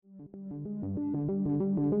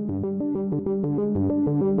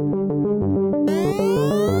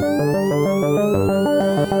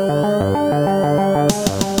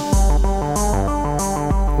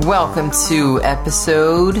welcome to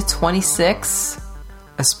episode 26,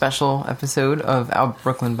 a special episode of Our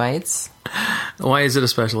Brooklyn Bites. Why is it a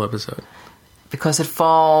special episode? Because it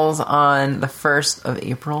falls on the 1st of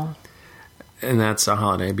April. And that's a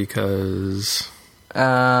holiday because...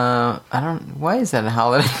 why is that a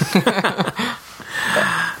holiday?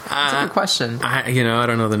 That's a good question. I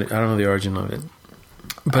don't know the origin of it.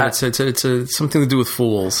 But it's something to do with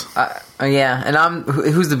fools. Yeah, and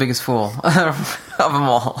who's the biggest fool of them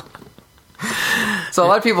all? So a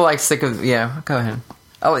lot of people sick of... Yeah, go ahead.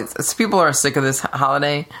 People are sick of this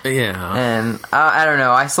holiday. Yeah. And I don't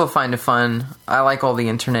know. I still find it fun. I like all the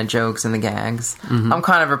internet jokes and the gags. Mm-hmm. I'm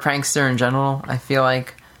kind of a prankster in general. I feel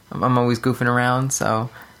like I'm always goofing around, so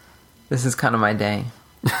this is kind of my day,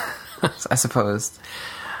 I suppose.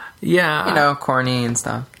 Yeah. Corny and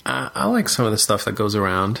stuff. I like some of the stuff that goes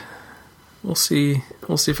around. We'll see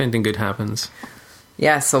if anything good happens.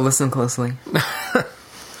 Yeah, so listen closely.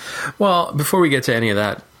 Well, before we get to any of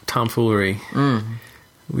that tomfoolery,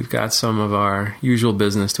 we've got some of our usual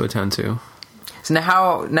business to attend to. So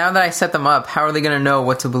now that I set them up, how are they going to know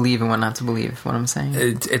what to believe and what not to believe? What I'm saying?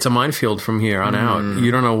 It's a minefield from here on out.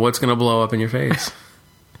 You don't know what's going to blow up in your face.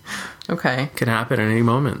 Okay. Could happen at any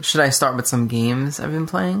moment. Should I start with some games I've been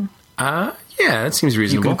playing? Yeah, that seems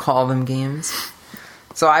reasonable. You can call them games.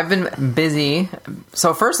 So I've been busy.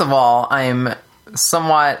 So first of all, I'm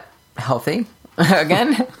somewhat healthy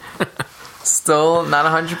again. Still not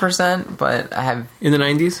 100%, but I have... In the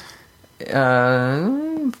 90s?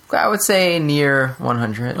 I would say near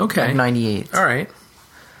 100. Okay. Like 98. All right.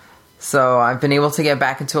 So I've been able to get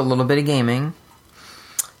back into a little bit of gaming.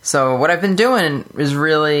 So what I've been doing is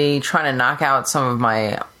really trying to knock out some of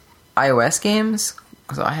my iOS games.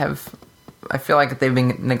 So I feel like they've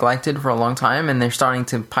been neglected for a long time, and they're starting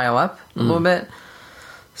to pile up a little bit.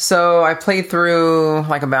 So I played through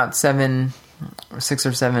about 6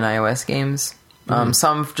 or 7 iOS games.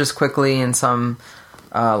 Some just quickly, and some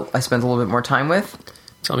I spent a little bit more time with.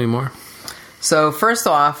 Tell me more. So first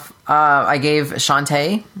off, I gave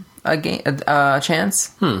Shantae a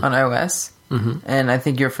chance on iOS. Mm-hmm. And I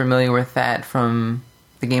think you're familiar with that from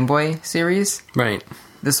the Game Boy series. Right.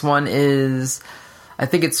 This one is... I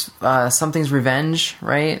think it's Something's Revenge,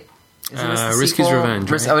 right? Risky's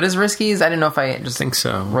Revenge, right? Oh, it is Risky's? I didn't know if I just think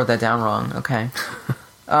so. Wrote that down wrong. Okay.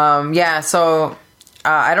 So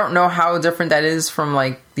I don't know how different that is from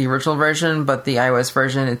the original version, but the iOS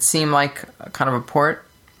version, it seemed like kind of a port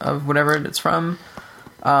of whatever it's from.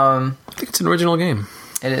 I think it's an original game.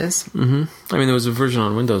 It is? Mm-hmm. I mean, there was a version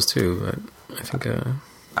on Windows too, but I think...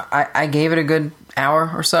 I gave it a good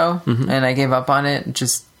hour or so, and I gave up on it.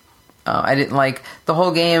 Just... I didn't like the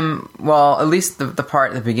whole game. Well, at least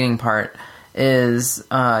the beginning part is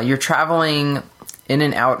you're traveling in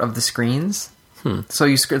and out of the screens. So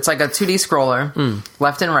it's like a 2D scroller,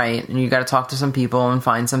 left and right, and you got to talk to some people and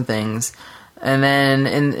find some things. And then,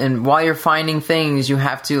 and while you're finding things, you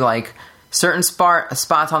have to certain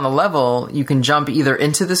spots on the level. You can jump either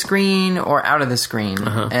into the screen or out of the screen,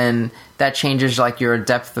 and that changes your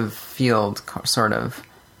depth of field, sort of.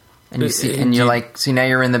 And so now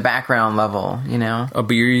you're in the background level, Oh,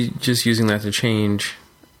 but you're just using that to change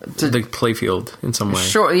the playfield in some way.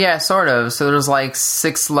 Sure, yeah, sort of. So there's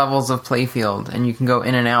 6 levels of playfield, and you can go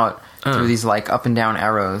in and out through these up and down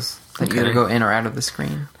arrows that you either go in or out of the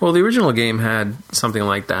screen. Well, the original game had something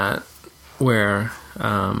like that, where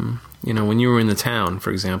when you were in the town,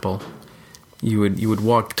 for example, you would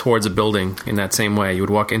walk towards a building in that same way. You would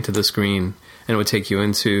walk into the screen, and it would take you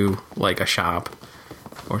into a shop.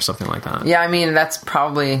 Or something like that. Yeah, I mean, that's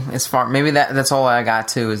probably as far... Maybe that's all I got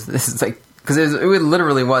to is this is because it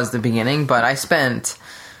literally was the beginning, but I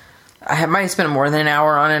might have spent more than an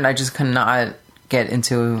hour on it. I just could not get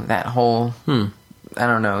into that whole... I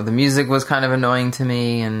don't know. The music was kind of annoying to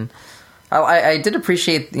me, and I did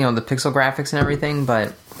appreciate, the pixel graphics and everything,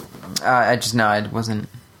 but it wasn't...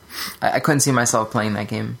 I couldn't see myself playing that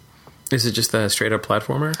game. Is it just a straight-up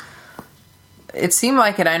platformer? It seemed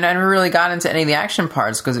like it. I never really got into any of the action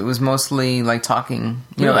parts because it was mostly talking.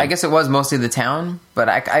 Really? I guess it was mostly the town,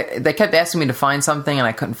 but they kept asking me to find something and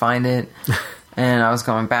I couldn't find it. And I was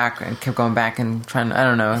going back and kept going back and trying to, I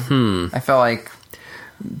don't know. I felt like...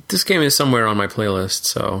 This game is somewhere on my playlist,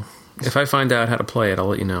 so if I find out how to play it, I'll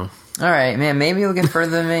let you know. All right, man. Maybe you'll get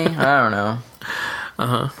further than me. I don't know.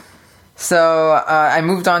 Uh-huh. So I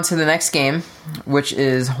moved on to the next game, which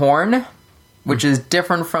is Horn. Which is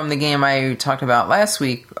different from the game I talked about last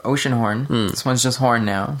week, Oceanhorn. This one's just Horn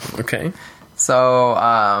now. Okay. So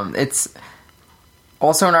it's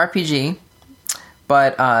also an RPG,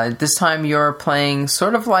 but this time you're playing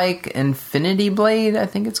sort of like Infinity Blade, I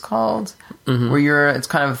think it's called, where it's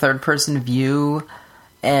kind of a third-person view,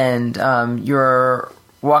 and you're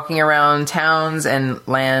walking around towns and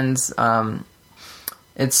lands.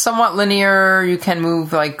 It's somewhat linear. You can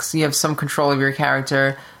move, like, so you have some control of your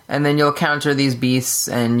character, and then you'll counter these beasts,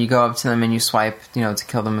 and you go up to them and you swipe, to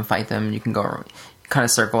kill them and fight them. You can go kind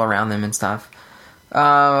of circle around them and stuff.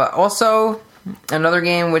 Also, another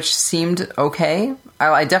game which seemed okay.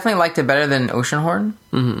 I definitely liked it better than Oceanhorn.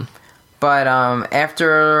 Mm-hmm. But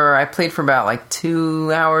after I played for about like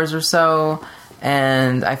 2 hours or so,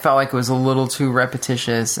 and I felt like it was a little too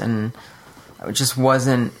repetitious, and I just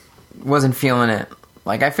wasn't feeling it.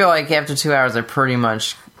 Like, I feel like after 2 hours, I pretty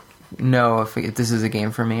much know if this is a game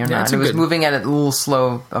for me or not. It was moving at a little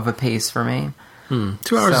slow of a pace for me. 2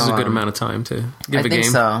 hours is a good amount of time to give a game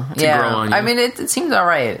so. to grow on you. I mean, it seems all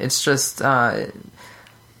right. It's just the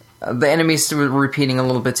enemies were repeating a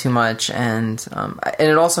little bit too much, and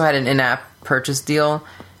it also had an in-app purchase deal,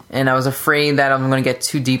 and I was afraid that I'm going to get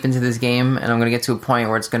too deep into this game, and I'm going to get to a point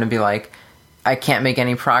where it's going to be like, I can't make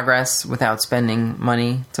any progress without spending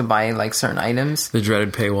money to buy, like, certain items. The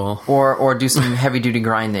dreaded paywall. Or do some heavy-duty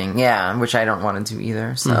grinding. Yeah, which I don't want to do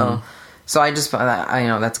either. So so I just,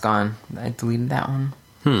 that's gone. I deleted that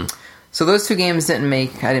one. So those two games I didn't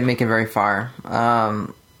make it very far.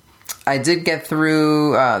 I did get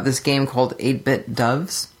through this game called 8-Bit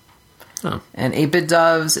Doves. Oh. And 8-Bit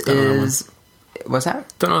Doves is... What's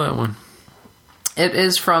that? Don't know that one. It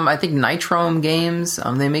is from, I think, Nitrome Games.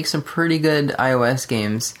 They make some pretty good iOS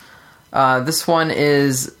games. This one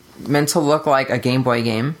is meant to look like a Game Boy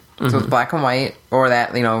game. So it's black and white, or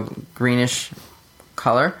that, greenish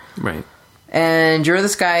color. Right. And you're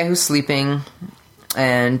this guy who's sleeping,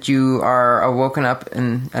 and you are awoken up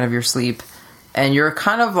out of your sleep, and you're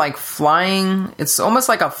kind of like flying. It's almost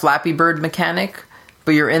like a Flappy Bird mechanic,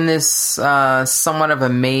 but you're in this somewhat of a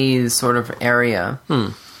maze sort of area.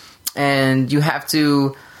 And you have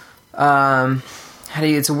to,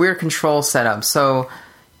 it's a weird control setup. So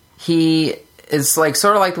it's like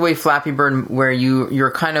sort of like the way Flappy Bird, where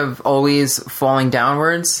you're kind of always falling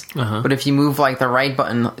downwards. But if you move like the right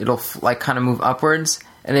button, it'll like kind of move upwards.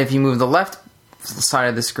 And if you move the left side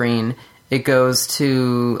of the screen, it goes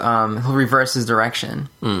to, he'll reverse his direction.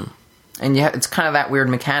 And it's kind of that weird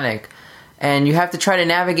mechanic. And you have to try to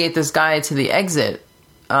navigate this guy to the exit.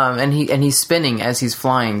 And he's spinning as he's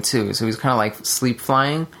flying too, so he's kind of like sleep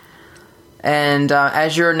flying. And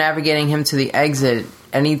as you're navigating him to the exit,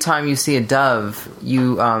 anytime you see a dove,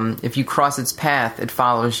 if you cross its path, it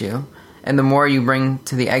follows you. And the more you bring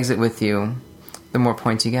to the exit with you, the more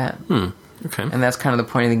points you get. Okay. And that's kind of the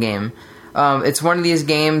point of the game. It's one of these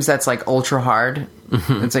games that's like ultra hard.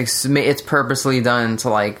 It's like it's purposely done to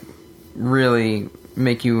like really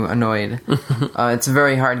make you annoyed. It's a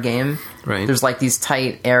very hard game. Right. There's like these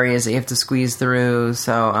tight areas that you have to squeeze through,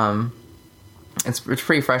 so it's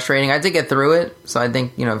pretty frustrating. I did get through it, so I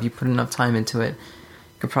think if you put enough time into it,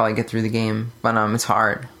 you could probably get through the game. But it's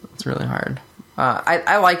hard. It's really hard.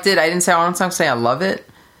 I liked it. I don't say I love it.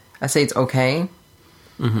 I say it's okay.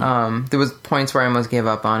 There was points where I almost gave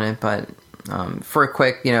up on it, but for a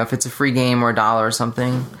quick, if it's a free game or $1 or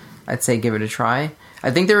something, I'd say give it a try. I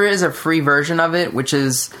think there is a free version of it, which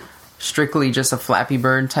is strictly just a Flappy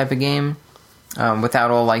Bird type of game, without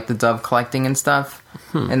all like the dove collecting and stuff.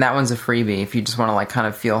 And that one's a freebie if you just want to like kind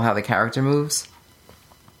of feel how the character moves.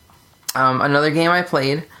 Another game I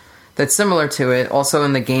played that's similar to it, also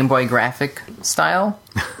in the Game Boy graphic style.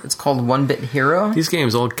 It's called 1-Bit Hero. These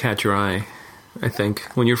games all catch your eye, I think,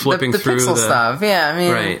 when you're flipping through pixel stuff. Yeah, I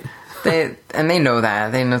mean, right. they know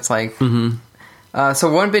that. They know it's like. So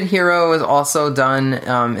 1-Bit Hero is also done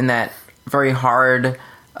in that very hard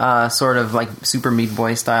sort of like Super Meat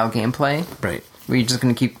Boy style gameplay. Right. Where you're just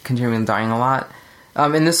going to keep continuing dying a lot.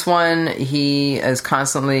 In this one, he is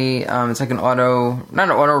constantly, it's like not an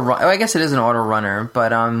auto run, I guess it is an auto runner,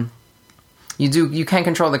 but you can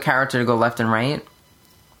control the character to go left and right.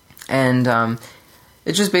 And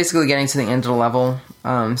it's just basically getting to the end of the level.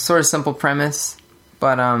 Sort of simple premise,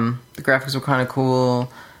 but the graphics were kind of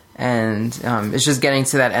cool. And it's just getting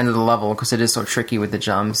to that end of the level because it is so tricky with the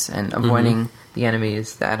jumps and avoiding the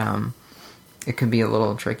enemies that it could be a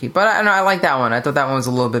little tricky. But I like that one. I thought that one was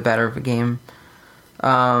a little bit better of a game.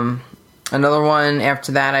 Another one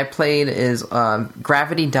after that I played is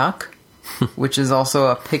Gravity Duck, which is also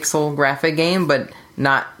a pixel graphic game, but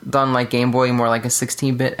not done like Game Boy, more like a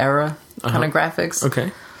 16-bit era kind of graphics.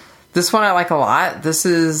 Okay. This one I like a lot. This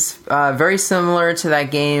is very similar to that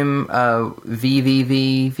game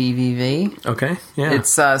VVV. Okay, yeah.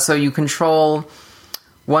 It's so you control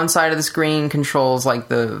one side of the screen controls like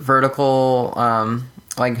the vertical,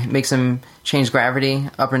 like makes them change gravity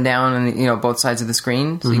up and down, and both sides of the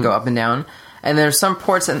screen. So you go up and down, and there's some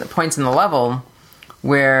points in the level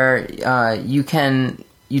where you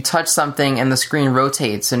touch something and the screen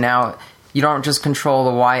rotates. So now you don't just control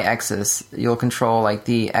the y-axis; you'll control like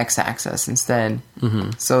the x-axis instead.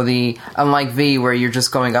 Mm-hmm. So unlike V, where you're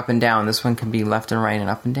just going up and down, this one can be left and right and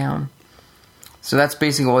up and down. So that's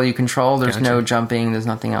basically all you control. There's no jumping. There's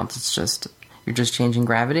nothing else. It's just you're just changing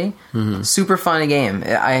gravity. Mm-hmm. Super fun game.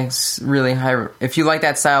 If you like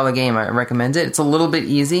that style of game, I recommend it. It's a little bit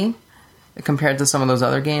easy compared to some of those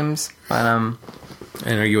other games, but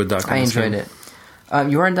And are you a duck? I enjoyed it.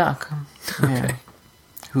 You're a duck. Okay. Yeah.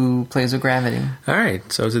 Who plays with gravity. All right,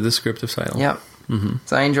 so it's a descriptive title. Yep. Mm-hmm.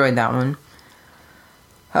 So I enjoyed that one.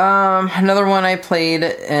 Another one I played,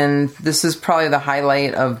 and this is probably the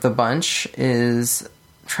highlight of the bunch, is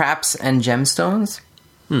Traps and Gemstones.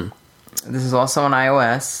 This is also on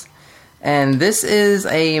iOS. And this is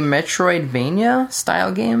a Metroidvania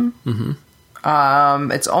style game.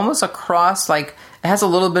 Mm-hmm. It's almost a cross, like, it has a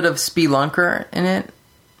little bit of Spelunker in it.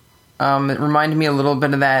 It reminded me a little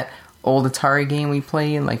bit of that old Atari game we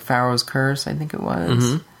played, like Pharaoh's Curse, I think it was.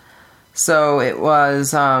 Mm-hmm. So it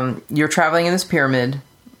was, you're traveling in this pyramid,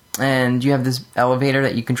 and you have this elevator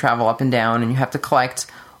that you can travel up and down, and you have to collect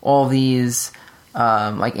all these,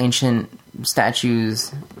 like ancient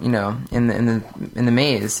statues, you know, in the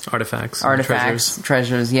maze. Artifacts,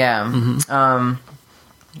 treasures, yeah. Mm-hmm.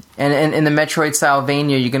 And in the Metroid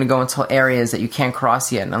Stylevania, you're going to go into areas that you can't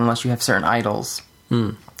cross yet unless you have certain idols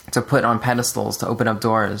to put on pedestals to open up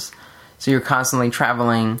doors. So you're constantly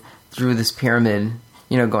traveling through this pyramid,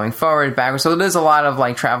 you know, going forward, backwards. So there's a lot of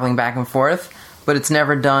like traveling back and forth, but it's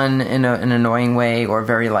never done in an annoying way or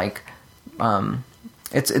very like.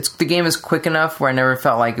 It's the game is quick enough where I never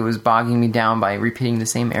felt like it was bogging me down by repeating the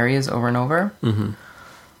same areas over and over. Mm-hmm.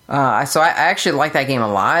 So I actually liked that game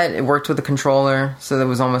a lot. It worked with the controller, so it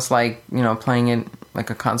was almost like, you know, playing it like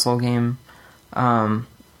a console game.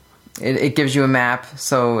 It gives you a map,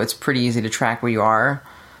 so it's pretty easy to track where you are.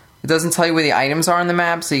 It doesn't tell you where the items are on the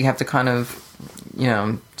map, so you have to kind of, you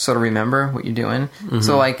know, sort of remember what you're doing. Mm-hmm.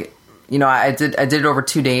 So, like, you know, I did it over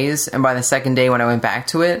 2 days, and by the second day when I went back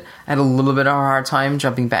to it, I had a little bit of a hard time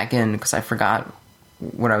jumping back in because I forgot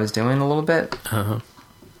what I was doing a little bit. Uh-huh.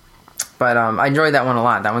 But I enjoyed that one a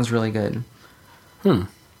lot. That one's really good. And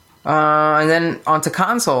then onto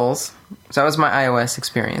consoles. So that was my iOS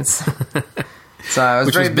experience. So I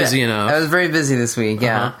was busy enough. I was very busy this week.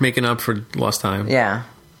 Yeah, making up for lost time. Yeah.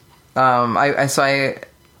 I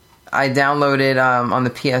downloaded on the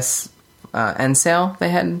PSN sale they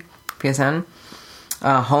had. PSN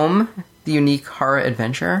Home, the Unique Horror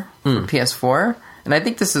Adventure for PS4, and I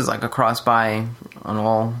think this is like a cross buy on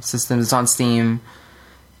all systems. It's on Steam.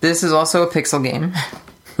 This is also a pixel game.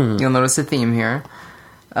 You'll notice a theme here.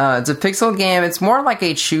 It's a pixel game. It's more like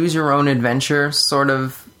a choose your own adventure sort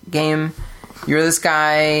of game. You're this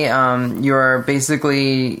guy. You're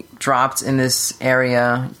basically dropped in this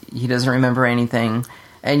area. He doesn't remember anything,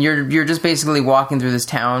 and you're just basically walking through this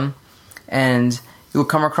town, and you'll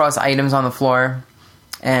come across items on the floor,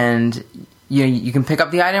 and you can pick up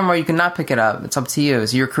the item or you can not pick it up. It's up to you.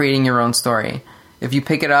 So you're creating your own story. If you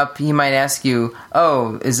pick it up, he might ask you,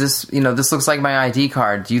 "Oh, is this, you know, this looks like my ID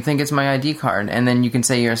card. Do you think it's my ID card?" And then you can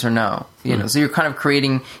say yes or no. You know, so you're kind of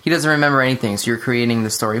creating. He doesn't remember anything, so you're creating the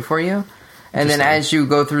story for you. And then as you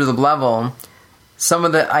go through the level, some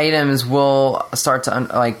of the items will start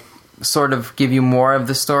to sort of give you more of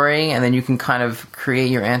the story, and then you can kind of create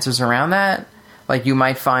your answers around that. Like, you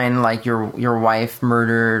might find, like, your wife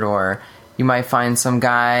murdered, or you might find some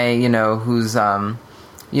guy, you know, who's,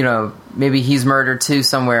 you know, maybe he's murdered too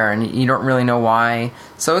somewhere, and you don't really know why.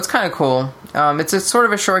 So it's kind of cool. It's a sort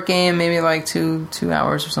of a short game, maybe like 2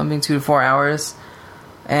 hours or something, 2 to 4 hours.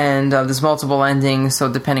 And there's multiple endings,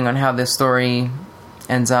 so depending on how this story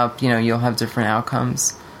ends up, you know, you'll have different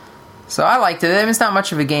outcomes. So I liked it. I mean, it's not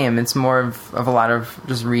much of a game. It's more of a lot of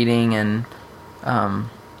just reading and...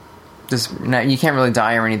 you can't really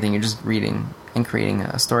die or anything. You're just reading and creating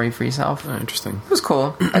a story for yourself. Oh, interesting. It was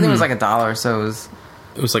cool. I think it was like $1, so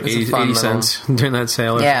it was like 80 cents during that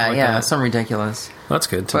sale. Or yeah, something like that. Something ridiculous. That's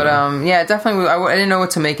good. But yeah, definitely. I didn't know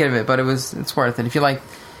what to make of it, but it's worth it. If you like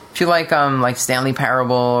Stanley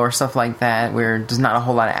Parable or stuff like that, where there's not a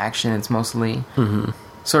whole lot of action, it's mostly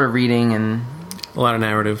sort of reading and a lot of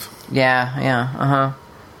narrative. Yeah.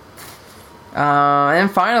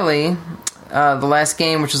 And finally. The last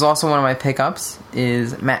game, which is also one of my pickups,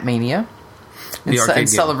 is Mat Mania. The arcade game.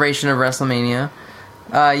 Celebration of WrestleMania.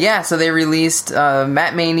 So they released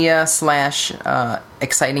Mat Mania /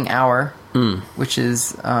 Exciting Hour, which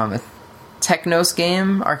is a Technos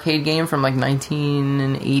game, arcade game from like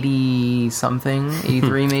 1980 something,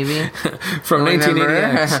 83 maybe. From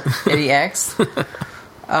 1980X.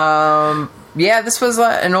 80X. Yeah, this was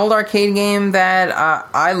an old arcade game that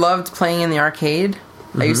I loved playing in the arcade.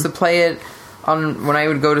 I used to play it when I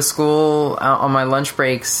would go to school on my lunch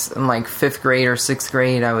breaks in like 5th grade or 6th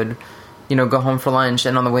grade. I would, go home for lunch,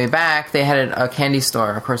 and on the way back, they had a candy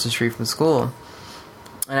store across the street from school.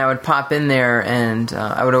 And I would pop in there, and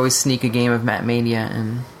I would always sneak a game of Matmania,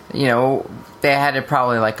 and, they had it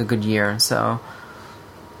probably like a good year, so...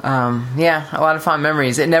 yeah, a lot of fond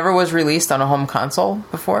memories. It never was released on a home console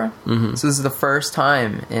before, so this is the first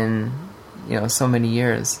time in, so many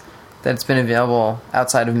years that it's been available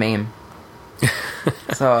outside of MAME.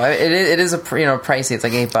 So it is pricey. It's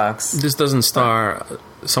like $8. This doesn't star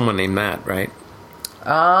someone named Matt, right?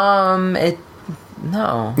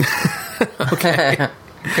 No. Okay.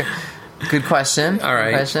 Good question. All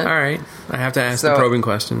right. I have to ask the probing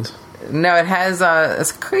questions. No, it has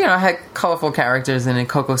had colorful characters in it.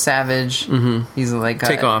 Coco Savage. Mm-hmm. He's like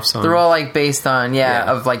Takeoffs on. They're all like based on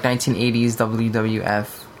of like 1980s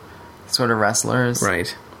WWF sort of wrestlers.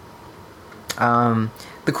 Right.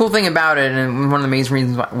 The cool thing about it, and one of the main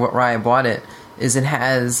reasons why I bought it, is it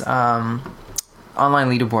has online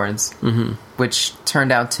leaderboards, which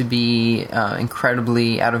turned out to be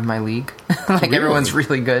incredibly out of my league. Really? Everyone's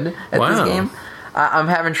really good at this game. I'm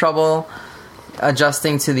having trouble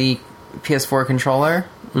adjusting to the PS4 controller.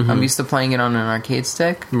 I'm used to playing it on an arcade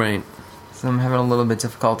stick. Right. So I'm having a little bit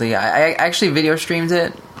difficulty. I actually video streamed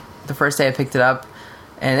it the first day I picked it up.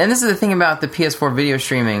 And this is the thing about the PS4 video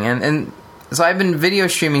streaming. And so I've been video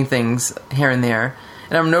streaming things here and there.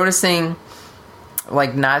 And I'm noticing,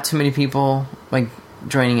 like, not too many people, like,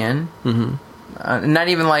 joining in. Not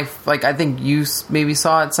even, like I think you maybe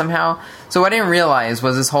saw it somehow. So what I didn't realize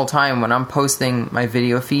was this whole time when I'm posting my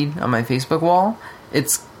video feed on my Facebook wall,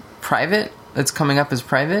 it's private. It's coming up as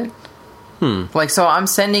private. Like, so I'm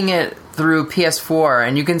sending it through PS4,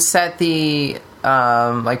 and you can set the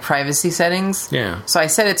privacy settings. Yeah. So I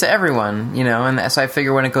set it to everyone, and so I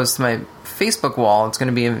figure when it goes to my Facebook wall, it's going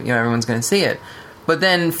to be, everyone's going to see it. But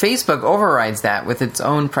then Facebook overrides that with its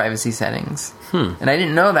own privacy settings. And I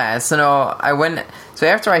didn't know that. So so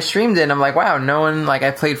after I streamed it, I'm like, wow, no one, like,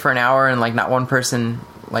 I played for an hour and, like, not one person,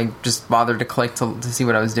 like, just bothered to click to see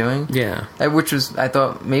what I was doing. Yeah. Which was, I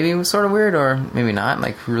thought, maybe it was sort of weird, or maybe not.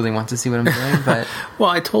 Like, who really wants to see what I'm doing? But well,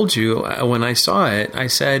 I told you when I saw it, I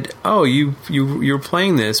said, oh, you're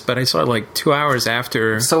playing this, but I saw it like 2 hours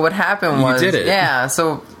after. So what happened was, you did it. Yeah,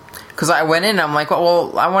 so... Because I went in, I'm like,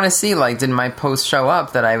 well, I want to see, like, did my post show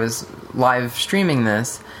up that I was live streaming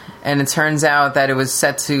this? And it turns out that it was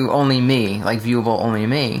set to only me, like, viewable only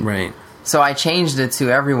me. Right. So I changed it to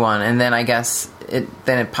everyone, and then I guess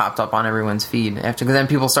it popped up on everyone's feed after. Because then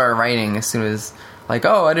people started writing as soon as, like,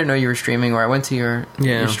 oh, I didn't know you were streaming, or I went to your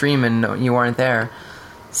stream and you weren't there.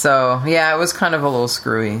 So, yeah, it was kind of a little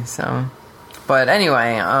screwy, so... But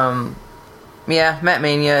anyway, yeah,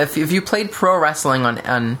 Matmania. If you played pro wrestling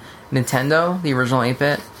on Nintendo, the original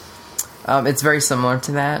 8-bit, it's very similar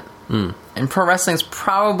to that. And pro wrestling is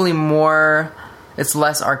probably more... It's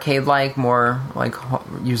less arcade-like, more like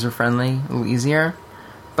user-friendly, a little easier.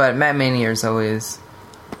 But Matmania is always...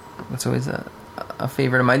 It's always a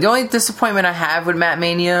favorite of mine. The only disappointment I have with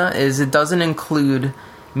Matmania is it doesn't include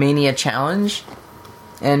Mania Challenge.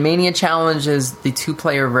 And Mania Challenge is the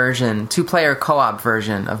two-player co-op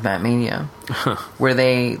version of Matmania. Where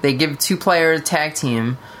they give two-player tag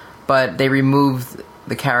team, but they remove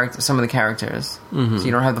some of the characters. So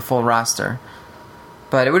you don't have the full roster.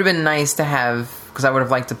 But it would have been nice to have, because I would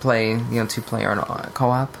have liked to play, two-player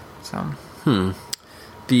co-op. So.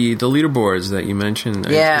 The leaderboards that you mentioned,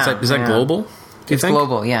 is that global? It's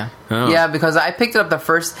global, yeah. Oh. Yeah, because I picked it up the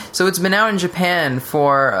first... So it's been out in Japan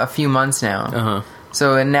for a few months now.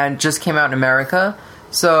 So it now just came out in America.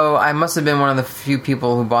 So I must have been one of the few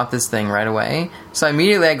people who bought this thing right away. So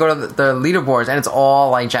immediately I go to the leaderboards, and it's all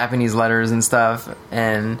like Japanese letters and stuff,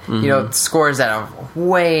 and scores that are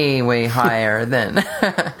way, way higher than...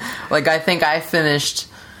 Like, I think I finished...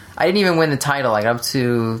 I didn't even win the title, like, up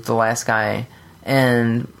to the last guy,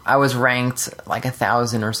 and I was ranked like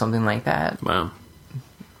 1,000 or something like that. Wow.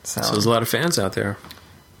 So there's a lot of fans out there.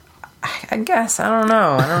 I guess. I don't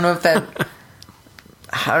know. I don't know if that...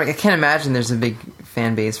 I can't imagine there's a big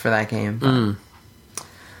fan base for that game.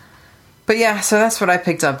 But yeah, so that's what I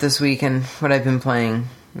picked up this week and what I've been playing.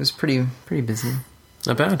 It was pretty busy.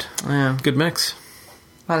 Not bad. Yeah. Good mix.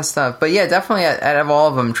 A lot of stuff. But yeah, definitely out of all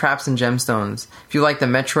of them, Traps and Gemstones. If you like the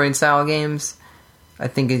Metroid-style games, I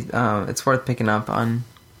think it's worth picking up on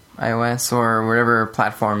iOS or whatever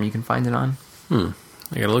platform you can find it on. I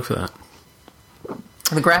gotta look for that.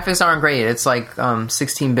 The graphics aren't great. It's like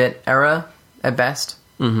 16-bit era at best.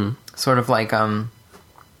 Sort of like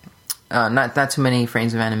not too many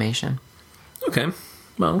frames of animation. Okay.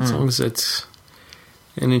 Well, as long as it's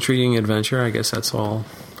an intriguing adventure, I guess that's all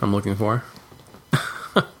I'm looking for.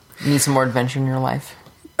 You need some more adventure in your life?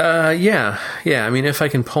 Yeah. I mean, if I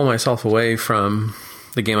can pull myself away from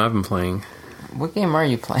the game I've been playing. What game are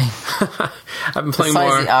you playing? I've been playing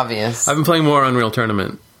Besides more. the obvious. I've been playing more Unreal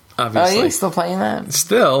Tournament. Obviously. Oh, you're still playing that?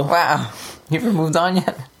 Still. Wow. You haven't moved on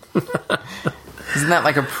yet? Isn't that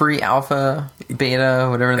like a pre-alpha, beta,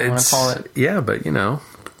 whatever they want to call it? Yeah, but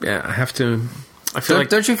I have to. I feel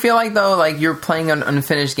Don't you feel like though, like you're playing an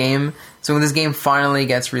unfinished game? So when this game finally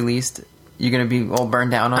gets released, you're gonna be all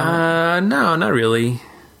burned down on it? No, not really.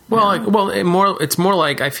 Well, it's more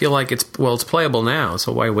like I feel like it's playable now.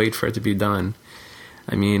 So why wait for it to be done?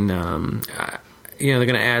 I mean, they're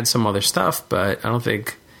gonna add some other stuff, but I don't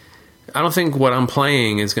think what I'm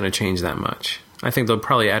playing is gonna change that much. I think they'll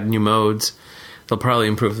probably add new modes. They'll probably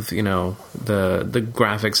improve, the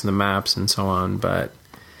graphics and the maps and so on. But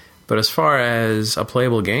as far as a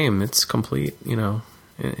playable game, it's complete.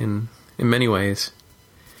 In many ways.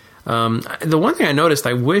 The one thing I noticed,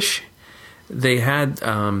 I wish they had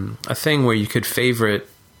a thing where you could favorite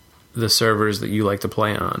the servers that you like to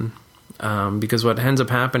play on. Because what ends up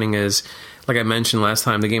happening is, like I mentioned last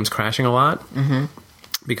time, the game's crashing a lot. Mm-hmm.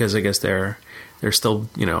 Because I guess they're still,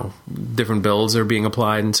 different builds are being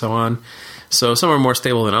applied and so on. So some are more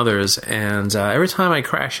stable than others. And every time I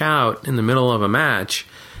crash out in the middle of a match,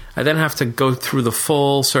 I then have to go through the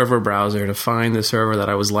full server browser to find the server that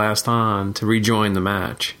I was last on to rejoin the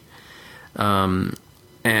match.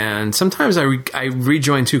 And sometimes I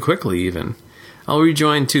rejoin too quickly even. I'll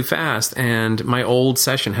rejoin too fast, and my old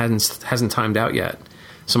session hasn't timed out yet.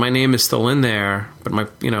 So my name is still in there, but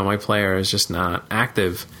my player is just not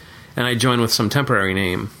active. And I join with some temporary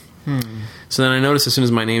name. So then I notice as soon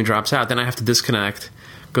as my name drops out, then I have to disconnect,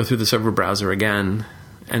 go through the server browser again,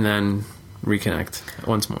 and then reconnect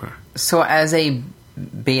once more. So as a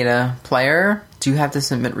beta player, do you have to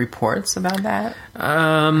submit reports about that?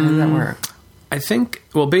 How does that work? I think,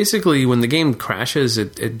 basically when the game crashes,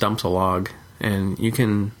 it dumps a log, and you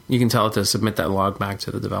can tell it to submit that log back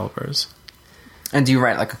to the developers. And do you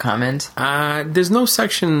write like a comment? There's no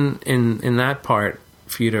section in that part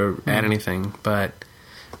for you to add anything, but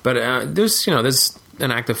there's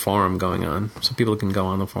an active forum going on, so people can go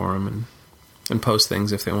on the forum and post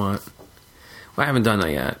things if they want. Well, I haven't done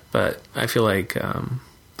that yet, but I feel like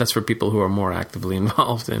that's for people who are more actively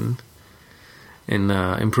involved in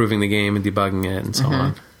improving the game and debugging it and so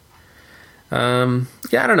on.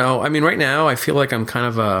 I don't know. I mean, right now I feel like I'm kind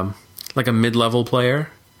of a mid-level player.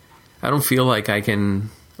 I don't feel like I can.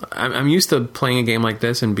 I'm used to playing a game like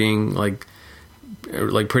this and being like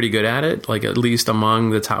pretty good at it, like at least among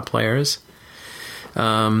the top players.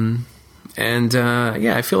 I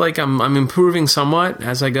feel like I'm improving somewhat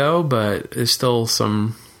as I go, but there's still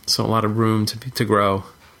a lot of room to grow.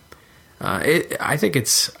 I think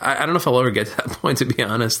I don't know if I'll ever get to that point, to be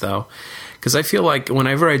honest, though, because I feel like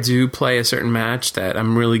whenever I do play a certain match that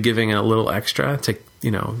I'm really giving it a little extra to,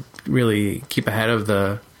 really keep ahead of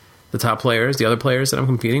the top players, the other players that I'm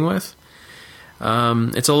competing with,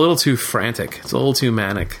 it's a little too frantic. It's a little too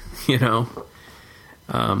manic,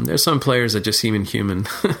 There's some players that just seem inhuman.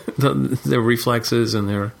 Their reflexes and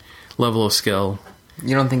their level of skill.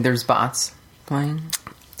 You don't think there's bots playing?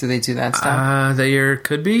 Do they do that stuff? There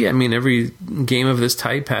could be. I mean, every game of this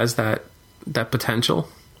type has that potential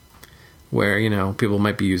where, people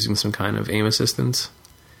might be using some kind of aim assistance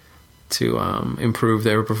to improve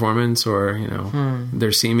their performance or,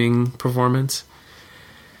 their seeming performance.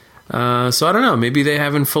 So I don't know. Maybe they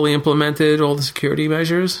haven't fully implemented all the security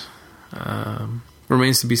measures.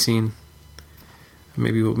 Remains to be seen.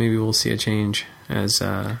 Maybe we'll see a change as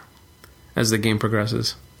the game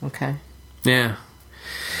progresses. Okay.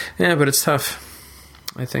 Yeah, but it's tough.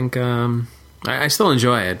 I think I still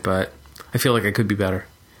enjoy it, but I feel like I could be better.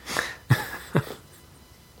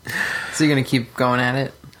 So you're gonna keep going at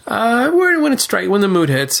it? When the mood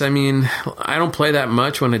hits. I mean, I don't play that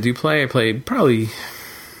much. When I do play, I play probably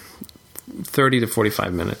 30 to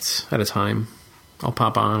 45 minutes at a time. I'll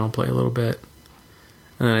pop on, I'll play a little bit,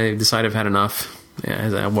 and then I decide I've had enough. Yeah,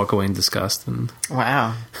 as I walk away in disgust. And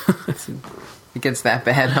wow, it gets that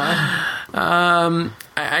bad, huh?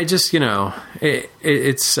 I just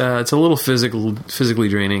it's a little physically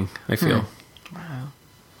draining. I feel. Wow.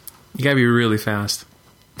 You gotta be really fast.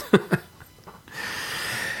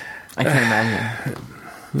 I can imagine.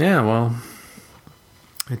 Yeah, well,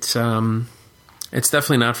 it's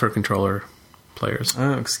definitely not for controller players.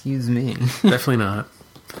 Oh, excuse me. Definitely not.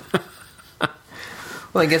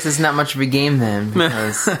 Well, I guess it's not much of a game then,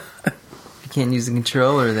 because you can't use the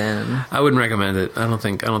controller then. I wouldn't recommend it. I don't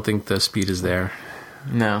think the speed is there.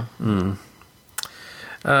 No.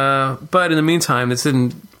 But in the meantime, this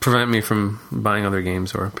didn't prevent me from buying other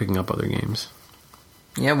games or picking up other games.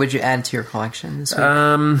 Yeah, would you add to your collection this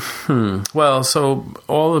week? Well, so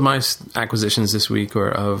all of my acquisitions this week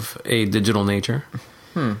are of a digital nature.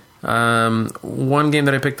 One game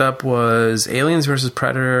that I picked up was Aliens vs.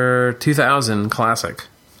 Predator 2000 Classic.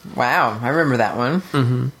 Wow, I remember that one.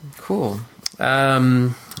 Mm-hmm. Cool.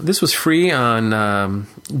 This was free on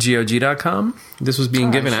GOG.com. This was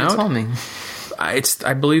being given out. Told me. It's,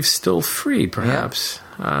 I believe, still free, perhaps.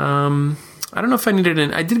 Yeah. I don't know if I needed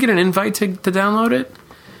I did get an invite to download it,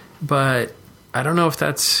 but I don't know if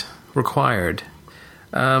that's required.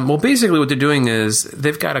 Well, basically what they're doing is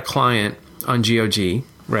they've got a client on GOG,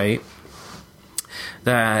 right,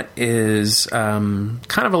 that is kind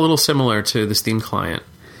of a little similar to the Steam client.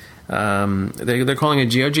 They're calling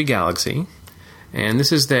it GOG Galaxy, and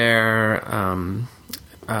this is their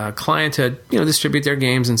client to distribute their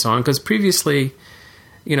games and so on. Because previously,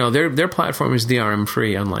 their platform is DRM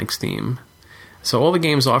free, unlike Steam. So all the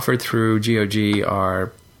games offered through GOG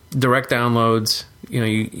are direct downloads.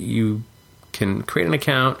 You can create an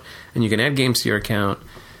account and you can add games to your account,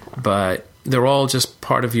 but they're all just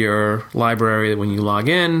part of your library when you log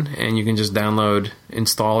in, and you can just download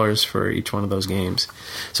installers for each one of those games.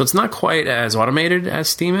 So it's not quite as automated as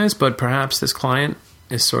Steam is, but perhaps this client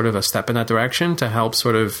is sort of a step in that direction to help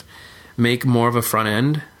sort of make more of a front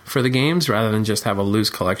end for the games rather than just have a loose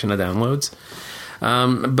collection of downloads.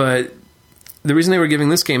 But the reason they were giving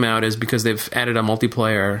this game out is because they've added a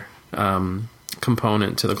multiplayer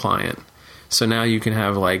component to the client. So now you can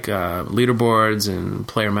have like leaderboards and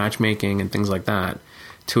player matchmaking and things like that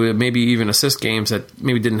to maybe even assist games that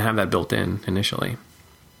maybe didn't have that built in initially.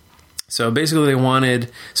 So basically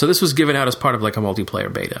so this was given out as part of like a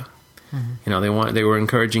multiplayer beta. Mm-hmm. They were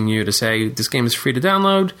encouraging you to say, this game is free to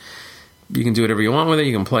download. You can do whatever you want with it.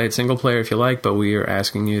 You can play it single player if you like, but we are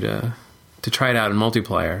asking you to try it out in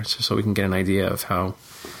multiplayer so we can get an idea of how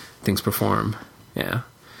things perform. Yeah.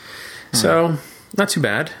 Mm-hmm. So not too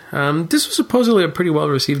bad. This was supposedly a pretty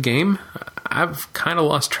well-received game. I've kind of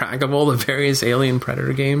lost track of all the various Alien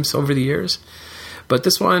Predator games over the years. But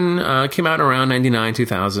this one came out around 99,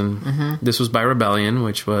 2000. Mm-hmm. This was by Rebellion,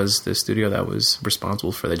 which was the studio that was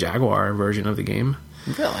responsible for the Jaguar version of the game.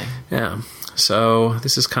 Really? Yeah. So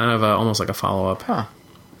this is kind of almost like a follow-up. Huh.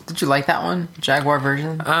 Did you like that one, Jaguar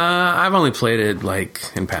version? I've only played it like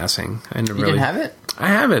in passing. Didn't have it? I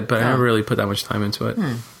have it, but I never really put that much time into it.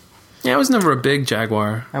 Yeah, I was never a big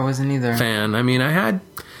Jaguar. I wasn't either. Fan. I mean, I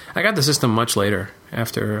got the system much later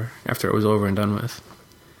after it was over and done with.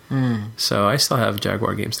 So I still have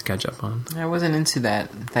Jaguar games to catch up on. I wasn't into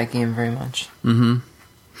that game very much. Mm-hmm.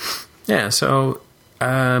 Yeah, so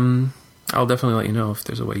I'll definitely let you know if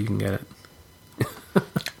there's a way you can get it.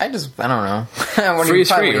 I don't know. Free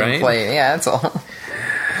is free, right? Play it. Yeah, that's all.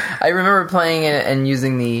 I remember playing it and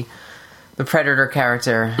using the Predator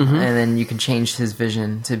character, and then you can change his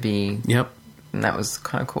vision to be... Yep. And that was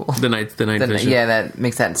kind of cool. The night vision. Yeah, that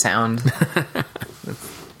makes that sound.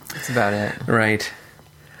 That's about it. Right.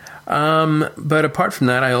 But apart from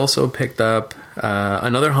that, I also picked up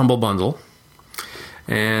another Humble Bundle.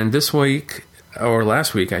 And this week, or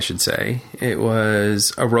last week, I should say, it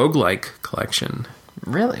was a roguelike collection.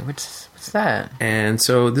 Really? What's that? And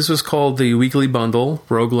so this was called the Weekly Bundle,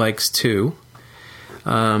 Roguelikes 2.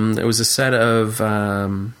 It was a set of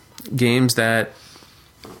games that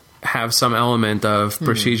have some element of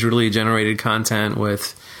procedurally generated content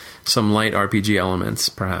with some light RPG elements,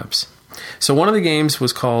 perhaps. So one of the games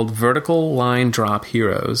was called Vertical Line Drop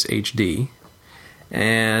Heroes HD,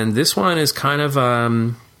 and this one is kind of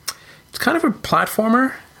it's kind of a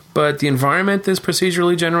platformer, but the environment is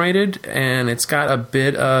procedurally generated, and it's got a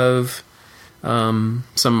bit of some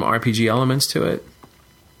RPG elements to it.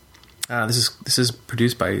 This is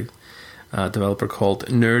produced by a developer called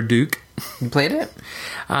Nerduke. You played it?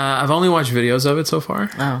 I've only watched videos of it so far.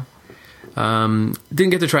 Oh.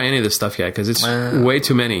 Didn't get to try any of this stuff yet because it's way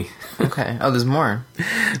too many. Okay. Oh, there's more.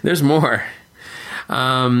 There's more.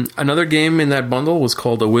 Another game in that bundle was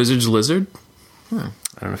called A Wizard's Lizard. I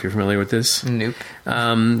don't know if you're familiar with this. Nope.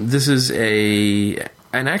 This is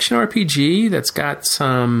an action RPG that's got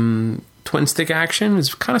some twin stick action.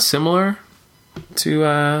 It's kind of similar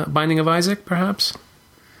to Binding of Isaac, perhaps.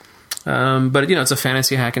 But it's a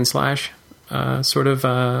fantasy hack and slash sort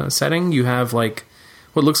of setting. You have like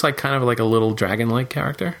what looks like kind of like a little dragon-like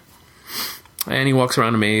character, and he walks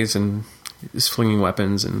around a maze and is flinging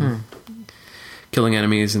weapons and killing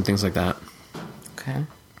enemies and things like that. Okay.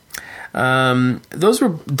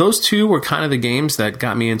 Those two were kind of the games that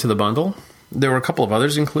got me into the bundle. There were a couple of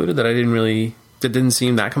others included that didn't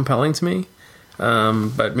seem that compelling to me.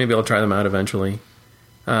 But maybe I'll try them out eventually.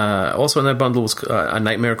 Also in that bundle was a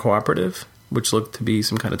Nightmare Cooperative, which looked to be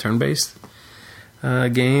some kind of turn-based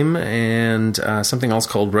game, and something else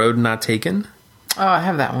called Road Not Taken. Oh, I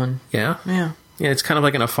have that one. Yeah? Yeah. Yeah, it's kind of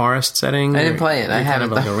like in a forest setting. I didn't play it. I have kind it,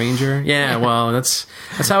 of like though. a ranger. Yeah, well, that's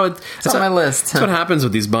how it. It's on my list. That's what happens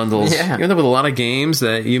with these bundles. Yeah. You end up with a lot of games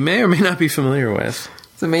that you may or may not be familiar with.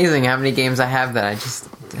 It's amazing how many games I have that I just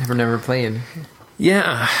have never played.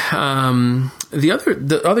 Yeah.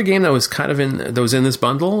 The other game that was kind of in this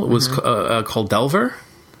bundle was called Delver.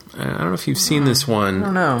 I don't know if you've seen this one. I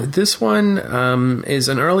don't know. This one is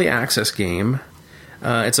an early access game.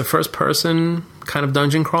 It's a first-person kind of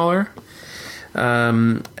dungeon crawler.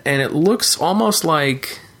 And it looks almost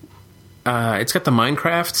like it's got the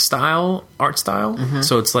Minecraft art style.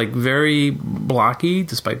 So it's like very blocky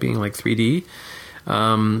despite being like 3D.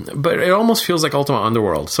 But it almost feels like Ultima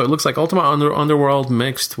Underworld. So it looks like Ultima Underworld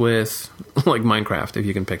mixed with like Minecraft, if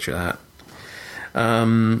you can picture that.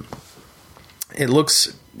 It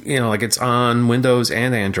looks, like it's on Windows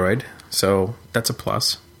and Android. So that's a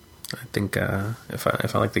plus. I think if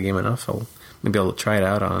I like the game enough, I'll try it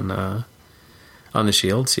out on the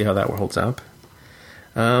Shield, see how that holds up.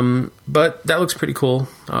 But that looks pretty cool.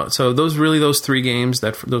 So those three games,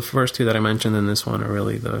 those first two that I mentioned and this one are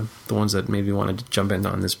really the ones that made me want to jump in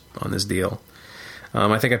on this deal.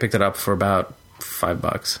 I think I picked it up for about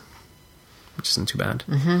 $5, which isn't too bad.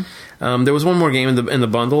 There was one more game in the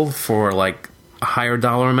bundle for like a higher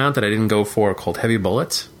dollar amount that I didn't go for, called Heavy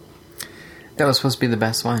Bullets. That was supposed to be the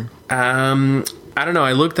best one. I don't know.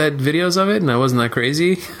 I looked at videos of it and I wasn't that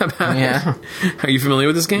crazy about it. Are you familiar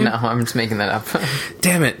with this game? No, I'm just making that up.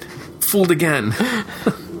 Damn it. Fooled again.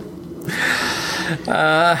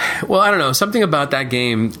 Well, I don't know. Something about that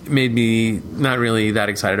game made me not really that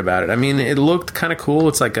excited about it. I mean, it looked kind of cool.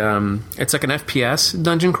 It's like an FPS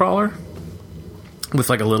dungeon crawler with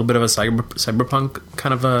like a little bit of a cyberpunk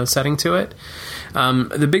kind of a setting to it.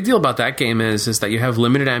 The big deal about that game is that you have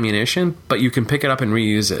limited ammunition, but you can pick it up and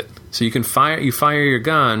reuse it. So you can fire your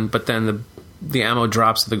gun, but then the ammo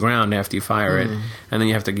drops to the ground after you fire it, and then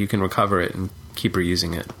you can recover it and keep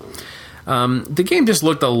reusing it. The game just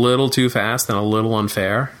looked a little too fast and a little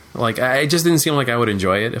unfair. Like, it just didn't seem like I would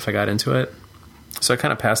enjoy it if I got into it. So I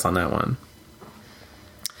kind of passed on that one.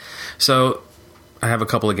 So I have a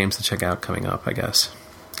couple of games to check out coming up, I guess.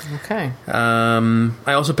 Okay.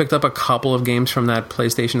 I also picked up a couple of games from that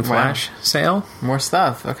PlayStation Flash sale. More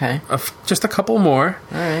stuff. Okay. Just a couple more.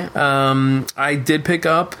 All right. I did pick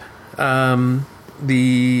up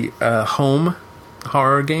the Home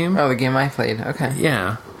horror game. Oh, the game I played. Okay.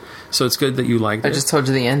 Yeah. So it's good that you liked it. I just told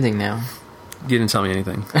you the ending now. You didn't tell me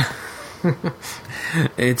anything.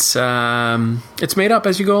 It's made up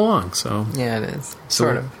as you go along. So yeah, it is.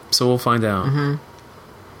 Sort of. So we'll find out.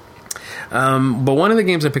 But one of the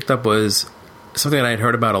games I picked up was something that I had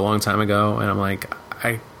heard about a long time ago, and I'm like,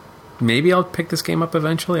 maybe I'll pick this game up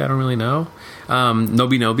eventually. I don't really know.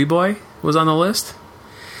 Nobi Nobi Boy was on the list,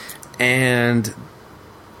 and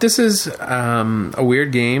this is a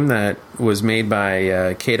weird game that was made by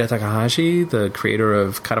Keita Takahashi, the creator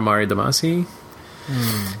of Katamari Damacy.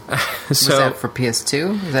 Was that for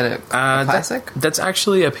PS2? Is that a classic? That's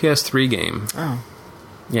actually a PS3 game. Oh.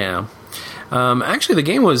 Yeah. Actually, the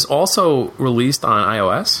game was also released on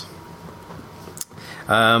iOS.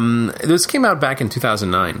 This came out back in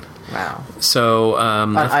 2009. Wow. So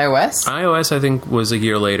on iOS? iOS, I think, was a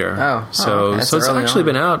year later. So it's actually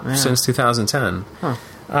been out since 2010. Huh.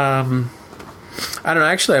 I don't know.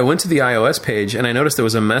 Actually, I went to the iOS page and I noticed there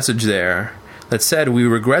was a message there that said, "We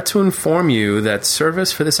regret to inform you that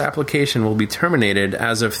service for this application will be terminated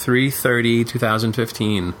as of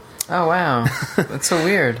 3/30/2015. Oh, wow. That's so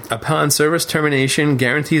weird. Upon service termination,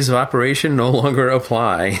 guarantees of operation no longer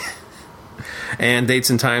apply. And dates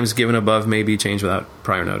and times given above may be changed without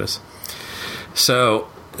prior notice." So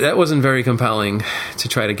that wasn't very compelling to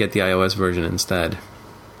try to get the iOS version instead.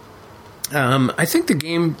 I think the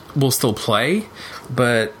game will still play,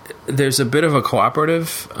 but there's a bit of a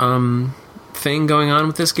cooperative thing going on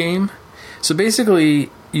with this game. So basically,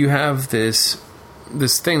 you have this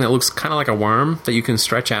thing that looks kind of like a worm that you can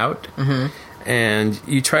stretch out, and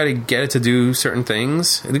you try to get it to do certain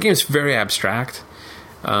things. The game's very abstract.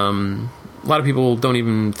 A lot of people don't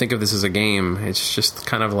even think of this as a game. It's just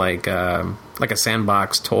kind of like a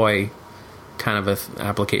sandbox toy kind of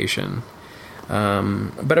application.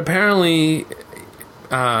 But apparently,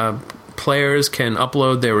 players can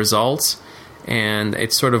upload their results, and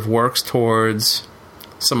it sort of works towards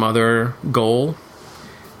some other goal.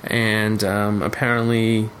 And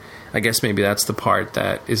apparently, I guess maybe that's the part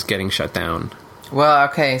that is getting shut down. Well,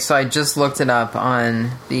 okay, so I just looked it up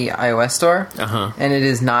on the iOS store, and it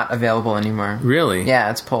is not available anymore. Really?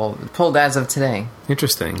 Yeah, it's pulled. Pulled as of today.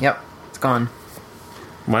 Interesting. Yep, it's gone.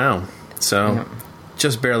 Wow. So,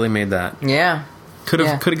 just barely made that. Yeah. Could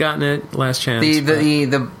have gotten it last chance.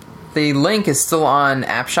 The link is still on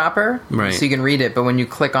App Shopper, right? So you can read it, but when you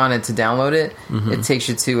click on it to download it, it takes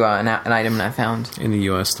you to an item that I found in the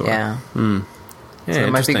US store. Yeah. Yeah, so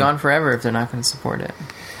it might be gone forever if they're not going to support it.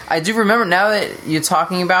 I do remember, now that you're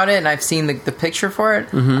talking about it and I've seen the picture for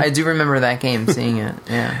it, I do remember that game, seeing it.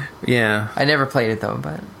 Yeah. Yeah. I never played it though,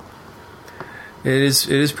 but it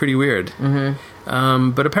is pretty weird.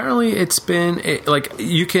 But apparently it's been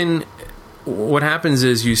you can. What happens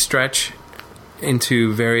is you stretch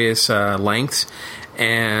into various lengths,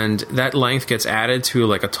 and that length gets added to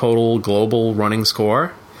like a total global running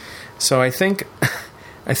score. So I think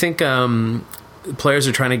players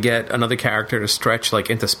are trying to get another character to stretch like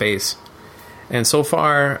into space, and so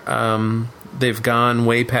far they've gone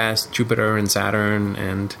way past Jupiter and Saturn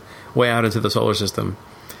and way out into the solar system,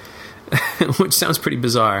 which sounds pretty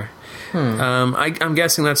bizarre. I'm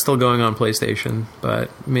guessing that's still going on PlayStation, but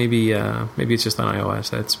maybe it's just on iOS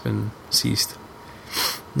that's been ceased.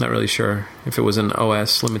 Not really sure if it was an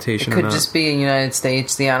OS limitation. It could or not. just be in the United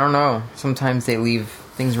States. Yeah, I don't know. Sometimes they leave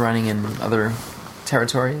things running in other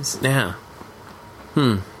territories. Yeah.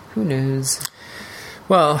 Who knows?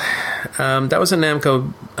 Well, that was a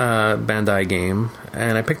Namco Bandai game,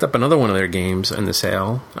 and I picked up another one of their games in the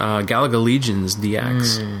sale, Galaga Legions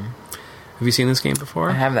DX. Have you seen this game before?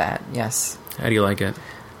 I have that, yes. How do you like it?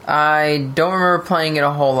 I don't remember playing it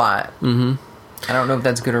a whole lot. I don't know if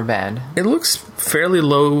that's good or bad. It looks fairly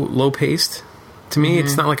low paced. To me,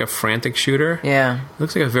 it's not like a frantic shooter. Yeah. It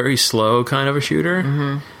looks like a very slow kind of a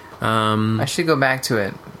shooter. I should go back to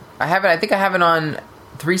it. I think I have it on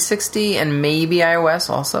 360 and maybe iOS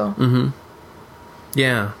also.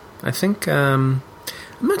 Yeah. I think... I'm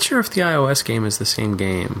not sure if the iOS game is the same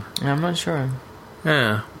game. I'm not sure.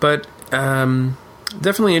 Yeah, but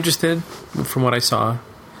definitely interested from what I saw.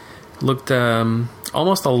 Looked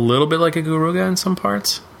almost a little bit like a Garuga in some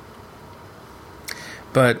parts.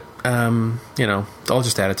 But, I'll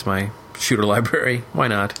just add it to my shooter library. Why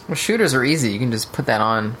not? Well, shooters are easy. You can just put that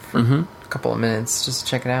on for a couple of minutes just to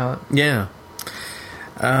check it out. Yeah.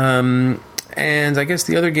 And I guess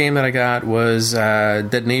the other game that I got was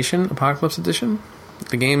Dead Nation Apocalypse Edition.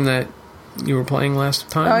 The game that you were playing last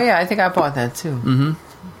time. Oh, yeah. I think I bought that, too.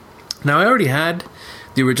 Now, I already had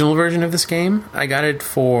the original version of this game. I got it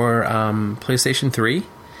for PlayStation 3.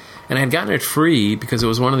 And I had gotten it free because it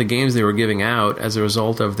was one of the games they were giving out as a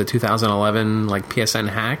result of the 2011 PSN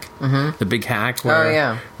hack. The big hack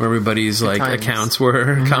where everybody's accounts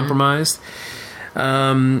were compromised.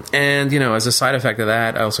 And, as a side effect of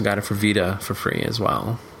that, I also got it for Vita for free as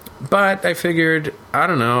well. But I figured, I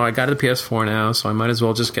don't know, I got the PS4 now, so I might as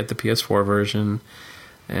well just get the PS4 version.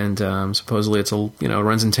 And supposedly it's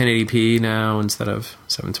runs in 1080p now instead of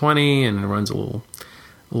 720, and it runs a little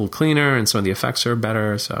cleaner, and some of the effects are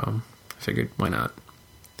better, so I figured, why not?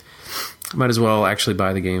 Might as well actually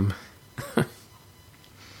buy the game.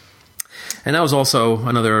 And that was also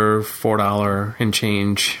another $4 and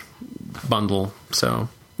change bundle, so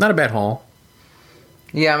not a bad haul.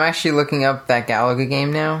 Yeah, I'm actually looking up that Galaga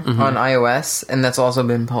game now on iOS, and that's also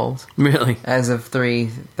been pulled. Really? As of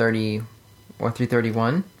 3:30 or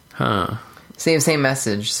 3:31. Huh. Same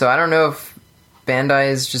message. So I don't know if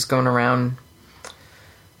Bandai is just going around.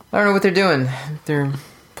 I don't know what they're doing. They're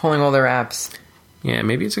pulling all their apps. Yeah,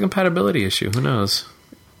 maybe it's a compatibility issue. Who knows?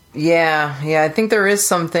 Yeah. I think there is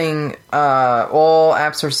something. All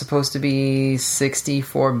apps are supposed to be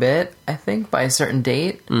 64-bit, I think, by a certain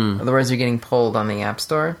date. Otherwise, they're getting pulled on the App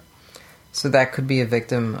Store. So that could be a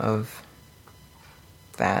victim of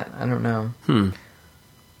that. I don't know. I'm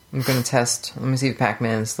going to test. Let me see if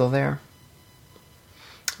Pac-Man is still there.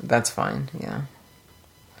 That's fine, yeah.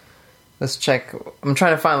 Let's check. I'm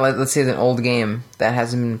trying to find, let's say, an old game that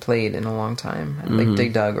hasn't been played in a long time. Like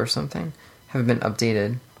Dig Dug or something. Haven't been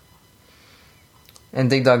updated. And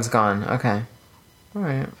Dig Dug's gone. Okay.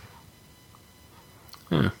 Alright.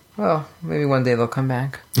 Yeah. Well, maybe one day they'll come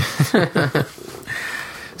back.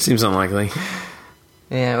 Seems unlikely.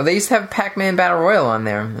 Yeah, well, they used to have Pac-Man Battle Royale on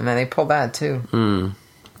there, and then they pulled that, too.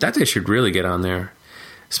 That they should really get on there.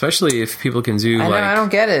 Especially if people can do, I don't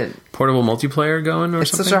get it. Portable multiplayer going or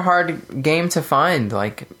it's something. It's such a hard game to find,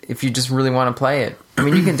 if you just really want to play it. I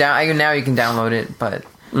mean, you can now you can download it, but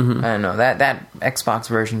I don't know. That Xbox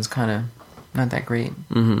version's kind of not that great.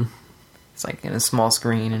 It's in a small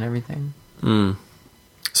screen and everything.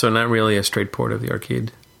 So not really a straight port of the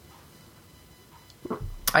arcade.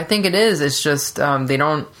 I think it is. It's just they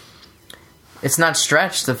don't. it's not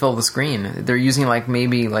stretched to fill the screen. They're using like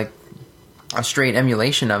maybe like a straight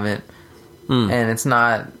emulation of it, and it's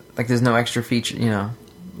not like there's no extra feature. You know,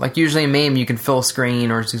 like usually in MAME you can fill a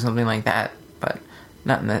screen or do something like that, but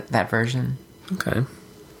not in that version. Okay.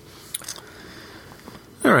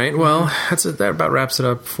 All right. Well, that about wraps it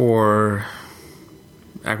up for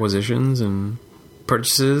acquisitions and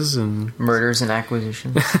purchases and Murders and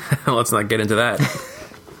acquisitions. let's not get into that.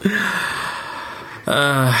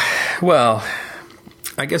 Well,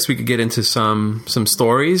 I guess we could get into some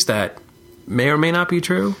stories that may or may not be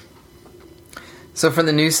true. So for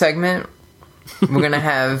the news segment, we're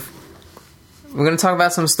gonna talk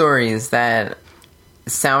about some stories that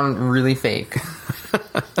sound really fake.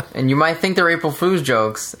 And you might think they're April Fool's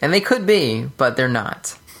jokes, and they could be, but they're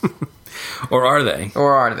not. Or are they?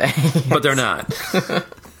 Or are they? But they're not.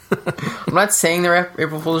 I'm not saying they're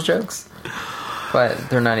April Fool's jokes, but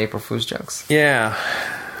they're not April Fool's jokes. Yeah.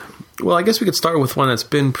 Well, I guess we could start with one that's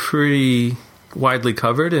been pretty widely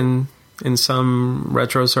covered in some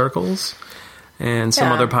retro circles. And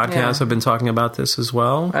some other podcasts have been talking about this as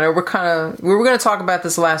well. I know we were going to talk about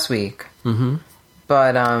this last week. Mm-hmm.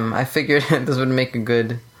 But I figured this would make a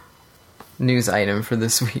good news item for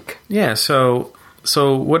this week. Yeah, so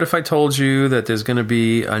what if I told you that there's going to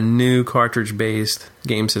be a new cartridge-based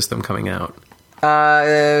game system coming out?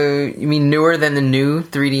 You mean newer than the new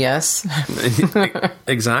 3DS?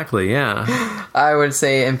 Exactly, yeah. I would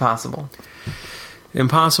say impossible.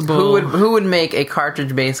 Impossible. Who would make a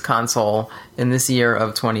cartridge-based console in this year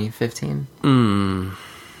of 2015?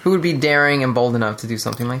 Who would be daring and bold enough to do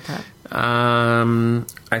something like that?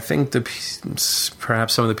 I think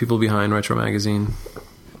perhaps some of the people behind Retro Magazine.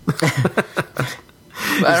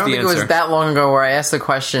 I don't think it was that long ago where I asked the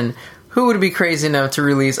question, who would be crazy enough to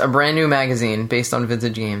release a brand new magazine based on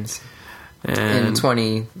vintage games in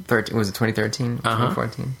 2013? Was it 2013?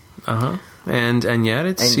 2014? Uh-huh. And yet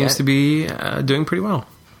it seems to be doing pretty well.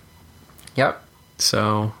 Yep.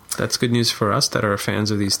 So that's good news for us that are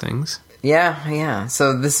fans of these things. Yeah.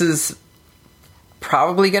 So this is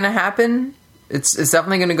probably going to happen. It's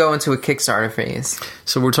definitely going to go into a Kickstarter phase.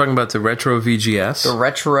 So we're talking about the Retro VGS. The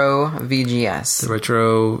Retro VGS. The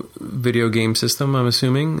Retro Video Game System, I'm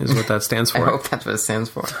assuming, is what that stands for. I hope that's what it stands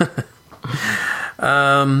for.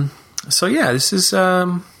 So yeah, this is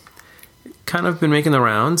kind of been making the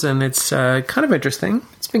rounds, and it's kind of interesting.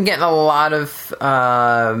 It's been getting a lot of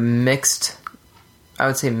mixed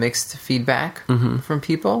feedback from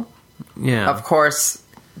people. Yeah. Of course,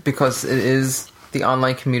 because it is the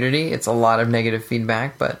online community, it's a lot of negative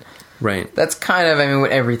feedback, but right. That's kind of,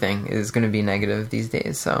 with everything is going to be negative these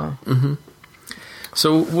days, so. Mm-hmm.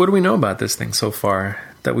 So what do we know about this thing so far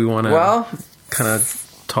that we want to kind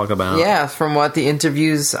of talk about? Yeah, from what the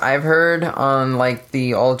interviews I've heard on like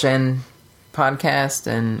the All Gen podcast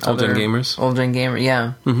and All Gen Gamers. All Gen Gamer,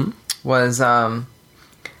 yeah. Mm-hmm. Was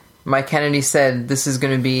Mike Kennedy said this is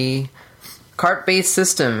going to be cart-based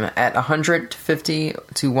system at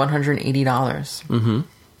 $150 to $180. Mm-hmm.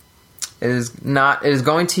 It is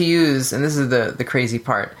going to use, and this is the crazy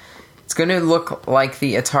part, it's going to look like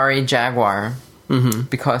the Atari Jaguar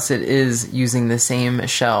because it is using the same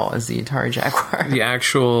shell as the Atari Jaguar. The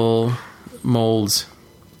actual molds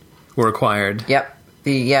were acquired. Yep.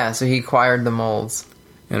 So he acquired the molds.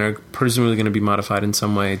 And are presumably going to be modified in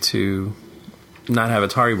some way to not have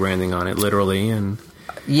Atari branding on it, literally, and...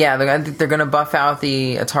 Yeah, they're going to buff out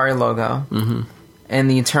the Atari logo. Mm-hmm. And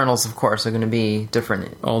the internals, of course, are going to be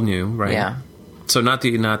different. All new, right? Yeah. So not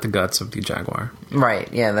the guts of the Jaguar.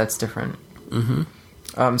 Right, yeah, that's different. Mm-hmm.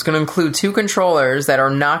 It's going to include 2 controllers that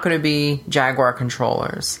are not going to be Jaguar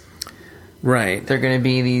controllers. Right. They're going to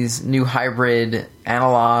be these new hybrid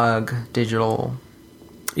analog, digital...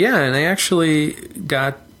 Yeah, and they actually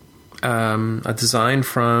got a design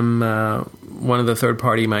from one of the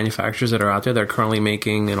third-party manufacturers that are out there. They're currently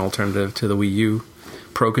making an alternative to the Wii U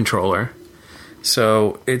Pro Controller.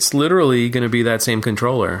 So it's literally going to be that same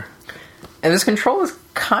controller. And this controller is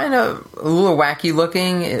kind of a little wacky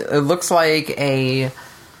looking. It looks like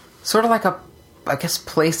sort of like a, I guess,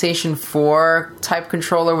 PlayStation 4 type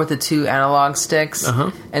controller with the 2 analog sticks.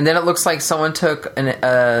 Uh-huh. And then it looks like someone took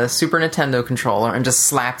a Super Nintendo controller and just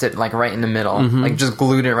slapped it like right in the middle. Mm-hmm. Like just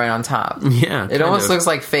glued it right on top. Yeah. It almost looks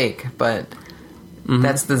like fake, but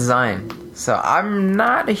that's the design. So I'm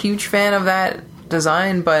not a huge fan of that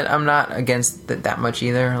design, but I'm not against it that much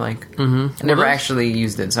either. Like, I never actually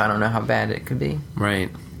used it, so I don't know how bad it could be. Right.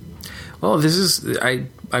 Well, this is...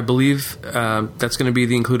 I believe that's going to be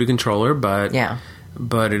the included controller, but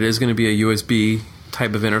it is going to be a USB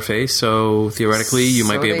type of interface. So theoretically, you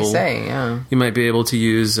might be able. You might be able to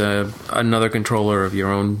use another controller of your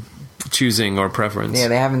own choosing or preference. Yeah,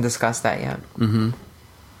 they haven't discussed that yet. Mm-hmm.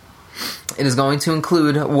 It is going to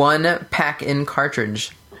include one pack-in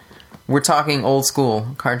cartridge. We're talking old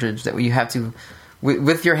school cartridge that you have to,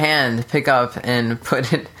 with your hand, pick up and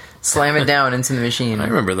put it, slam it down into the machine. I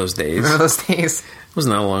remember those days. Remember those days? It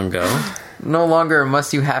wasn't that long ago. No longer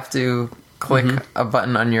must you have to click a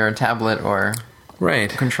button on your tablet or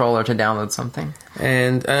controller to download something.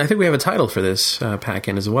 And I think we have a title for this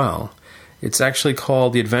pack-in as well. It's actually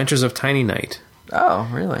called The Adventures of Tiny Knight. Oh,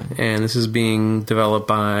 really? And this is being developed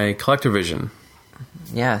by CollectorVision.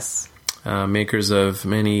 Yes. Makers of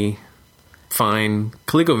many fine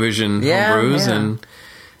ColecoVision homebrews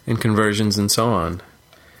and conversions and so on.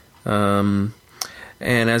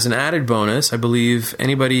 And as an added bonus, I believe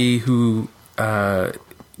anybody who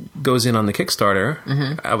goes in on the Kickstarter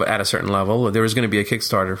at a certain level, there was going to be a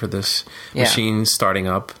Kickstarter for this machine starting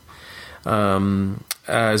up,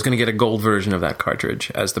 is going to get a gold version of that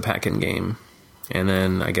cartridge as the pack-in game. And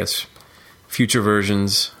then I guess future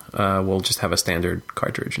versions will just have a standard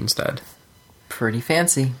cartridge instead. Pretty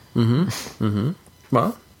fancy.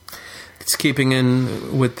 Well, it's keeping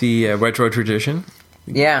in with the retro tradition.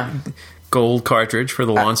 Yeah. Gold cartridge for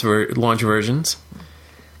the launch versions.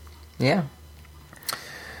 Yeah.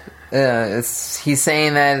 He's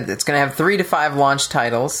saying that it's going to have 3 to 5 launch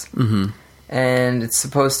titles. And it's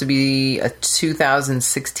supposed to be a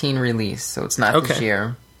 2016 release, so it's not this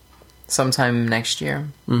year. Sometime next year.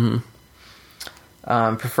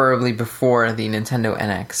 Preferably before the Nintendo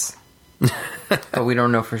NX. But we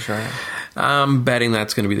don't know for sure. I'm betting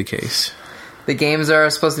that's going to be the case. The games are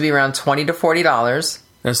supposed to be around $20 to $40.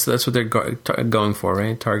 That's what they're going for,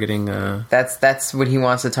 right? Targeting. That's what he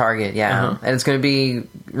wants to target, yeah. And it's going to be,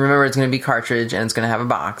 remember, it's going to be cartridge, and it's going to have a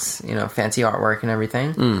box, fancy artwork and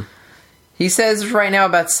everything. He says right now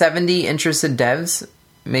about 70 interested devs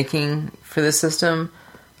making for this system.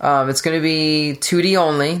 It's going to be 2D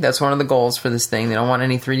only. That's one of the goals for this thing. They don't want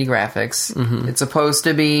any 3D graphics. It's supposed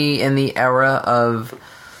to be in the era of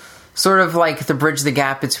sort of like to bridge the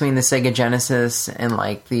gap between the Sega Genesis and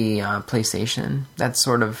like the PlayStation. That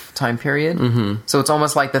sort of time period. So it's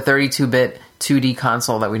almost like the 32-bit 2D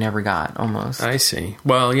console that we never got, almost. I see.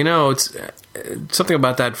 Well, it's something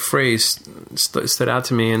about that phrase stood out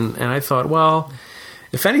to me, and I thought, well,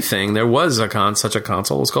 if anything, there was such a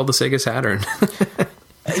console. It's called the Sega Saturn.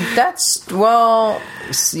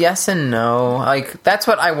 Yes and no. Like, that's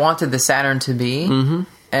what I wanted the Saturn to be.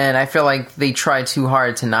 And I feel like they tried too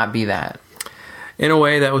hard to not be that. In a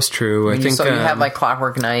way, that was true. I think you had like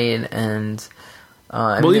Clockwork Knight and...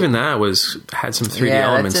 even that had some 3D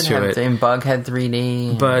elements to it. And Bug had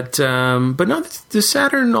 3D. But no, the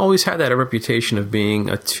Saturn always had that reputation of being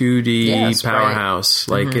a 2D powerhouse.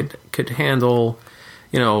 Right. Like, it could handle...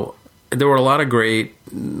 there were a lot of great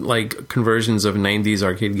like conversions of 90s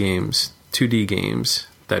arcade games, 2D games,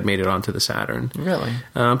 that made it onto the Saturn. Really?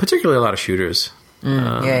 Particularly a lot of shooters.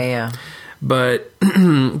 But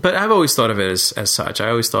I've always thought of it as such. I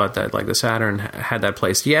always thought that like the Saturn had that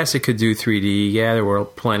place. Yes, it could do 3D. Yeah, there were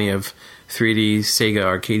plenty of 3D Sega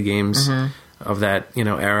arcade games of that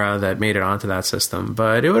era that made it onto that system.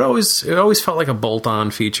 But it always felt like a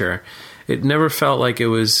bolt-on feature. It never felt like it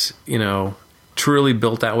was truly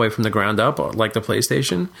built that way from the ground up, like the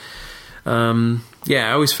PlayStation.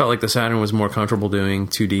 I always felt like the Saturn was more comfortable doing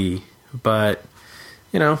 2D. But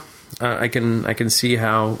I can see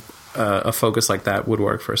how a focus like that would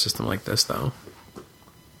work for a system like this, though.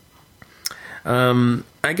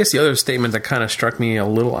 I guess the other statement that kind of struck me a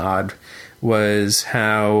little odd was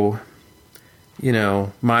how,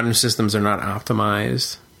 modern systems are not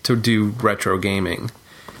optimized to do retro gaming.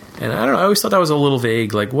 And I don't know, I always thought that was a little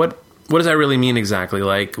vague. Like, what does that really mean exactly?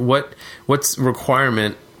 Like, what's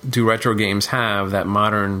requirement do retro games have that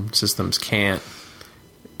modern systems can't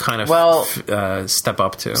kind of step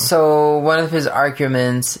up to? So one of his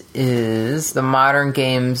arguments is the modern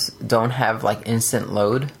games don't have like instant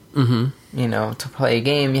load. To play a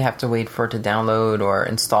game, you have to wait for it to download or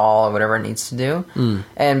install or whatever it needs to do.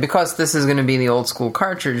 And because this is going to be the old school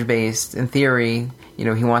cartridge based, in theory,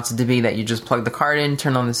 he wants it to be that you just plug the card in,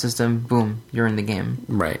 turn on the system, boom, you're in the game.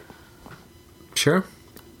 Right. Sure.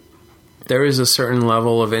 There is a certain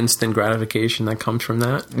level of instant gratification that comes from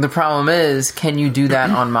that. The problem is, can you do that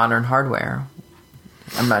on modern hardware?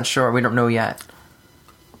 I'm not sure. We don't know yet.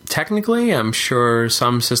 Technically, I'm sure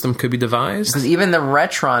some system could be devised. Because even the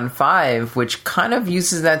Retron 5, which kind of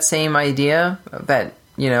uses that same idea that,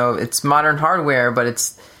 it's modern hardware, but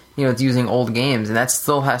it's, it's using old games, and that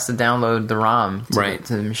still has to download the ROM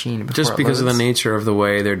to the machine. Just because of the nature of the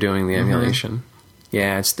way they're doing the emulation.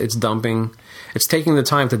 Yeah, it's dumping... It's taking the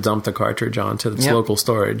time to dump the cartridge onto its local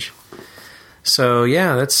storage. So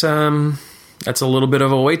yeah, that's a little bit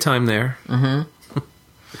of a wait time there. Mm-hmm.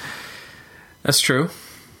 That's true.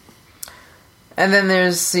 And then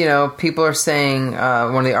there's, people are saying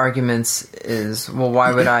one of the arguments is, well,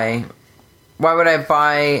 why would I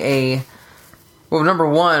buy a... Well, number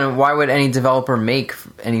one, why would any developer make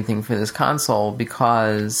anything for this console?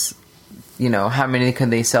 Because, how many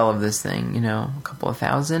could they sell of this thing? A couple of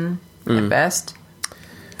thousand at best?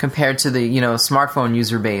 Compared to the, smartphone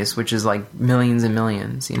user base, which is like millions and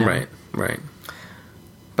millions, Right.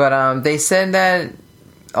 But they said that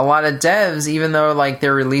a lot of devs, even though like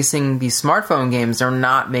they're releasing these smartphone games, they're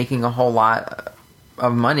not making a whole lot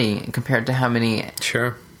of money compared to how many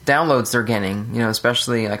downloads they're getting,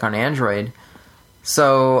 especially like on Android.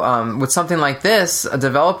 So with something like this, a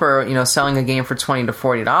developer, selling a game for $20 to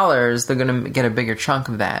 $40, they're going to get a bigger chunk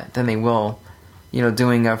of that than they will,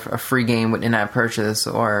 doing a free game with in-app purchase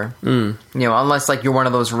or, unless like you're one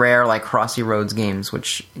of those rare like Crossy Roads games,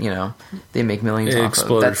 which, they make millions off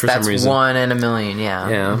of. That's some reason. 1 in a million,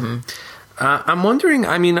 yeah. Mm-hmm. I'm wondering,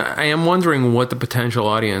 I am wondering what the potential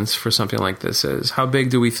audience for something like this is. How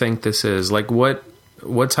big do we think this is? Like what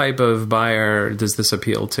type of buyer does this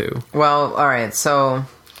appeal to? Well, all right, so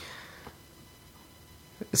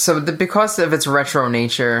because of its retro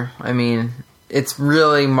nature, it's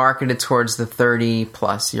really marketed towards the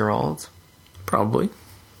 30-plus-year-old. Probably.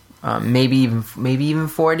 Maybe even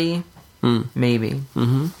 40. Maybe.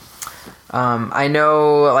 Mm-hmm. I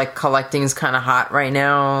know, like, collecting is kind of hot right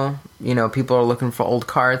now. People are looking for old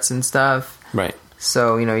carts and stuff. Right.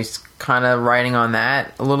 So, he's kind of riding on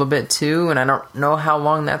that a little bit, too. And I don't know how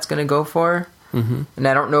long that's going to go for. Mm-hmm. And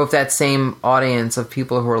I don't know if that same audience of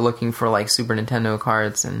people who are looking for, like, Super Nintendo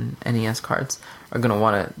carts and NES carts are going to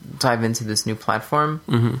want to dive into this new platform.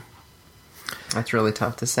 Mm-hmm. That's really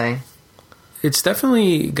tough to say. It's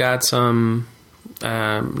definitely got some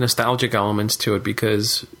nostalgic elements to it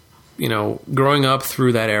because, growing up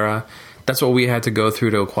through that era, that's what we had to go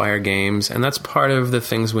through to acquire games. And that's part of the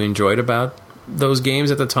things we enjoyed about those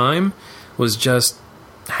games at the time was just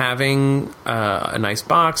having a nice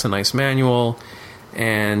box, a nice manual,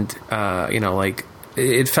 and,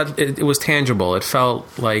 it was tangible. It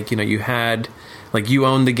felt like, you had... Like, you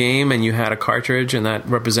owned the game and you had a cartridge, and that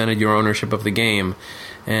represented your ownership of the game.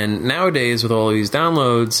 And nowadays, with all these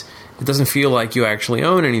downloads, it doesn't feel like you actually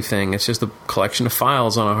own anything. It's just a collection of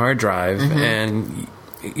files on a hard drive. Mm-hmm.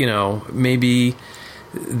 And, maybe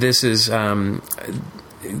this is trying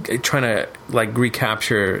to, like,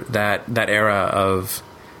 recapture that era of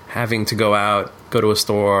having to go to a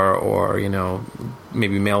store or,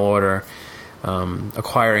 maybe mail order,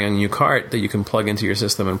 acquiring a new cart that you can plug into your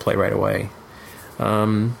system and play right away.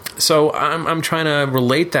 So I'm trying to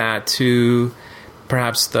relate that to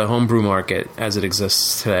perhaps the homebrew market as it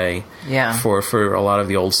exists today. Yeah. For a lot of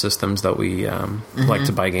the old systems that we like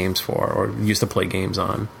to buy games for or used to play games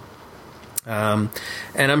on. And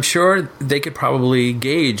I'm sure they could probably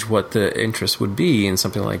gauge what the interest would be in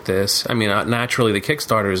something like this. Naturally, the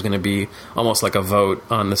Kickstarter is going to be almost like a vote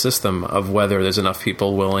on the system of whether there's enough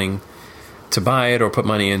people willing to buy it or put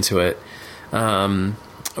money into it.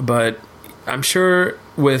 But I'm sure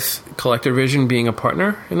with Collector Vision being a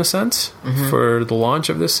partner, in a sense, for the launch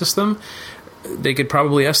of this system, they could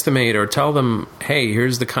probably estimate or tell them, hey,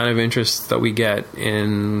 here's the kind of interest that we get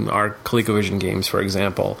in our ColecoVision games, for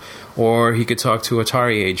example. Or he could talk to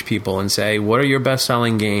Atari Age people and say, what are your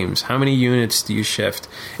best-selling games? How many units do you shift?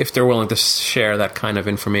 If they're willing to share that kind of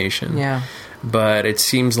information. Yeah. But it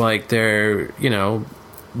seems like they're,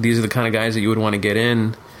 these are the kind of guys that you would want to get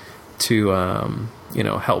in to...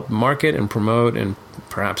 help market and promote and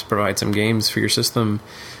perhaps provide some games for your system.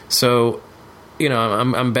 So,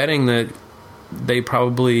 I'm betting that they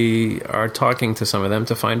probably are talking to some of them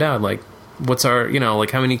to find out, like, what's our,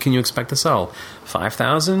 how many can you expect to sell?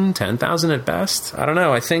 5,000, 10,000 at best? I don't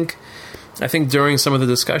know. I think during some of the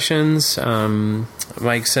discussions,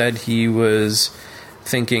 Mike said he was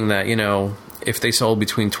thinking that, if they sold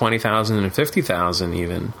between 20,000 and 50,000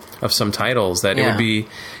 even of some titles, that it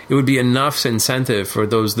would be enough incentive for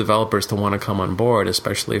those developers to want to come on board,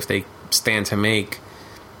 especially if they stand to make,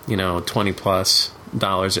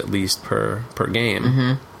 $20+ at least per game.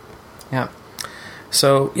 Mm-hmm. Yeah.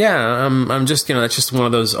 So I'm just that's just one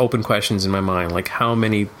of those open questions in my mind. Like how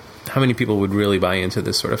many people would really buy into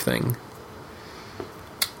this sort of thing?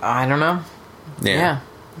 I don't know. Yeah.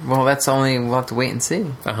 Well, we'll have to wait and see.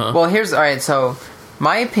 Uh-huh. Well, all right, so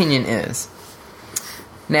my opinion is,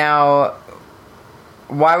 now,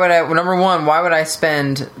 why would I? Number one, why would I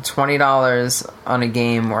spend $20 on a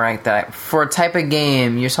game for a type of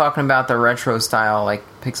game you're talking about the retro style like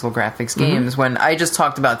pixel graphics games when I just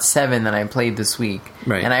talked about 7 that I played this week,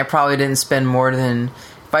 right? And I probably didn't spend more than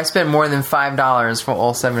if I spent more than $5 for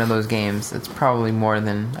all 7 of those games, it's probably more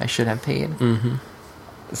than I should have paid. Mm-hmm.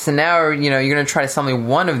 So now you're going to try to sell me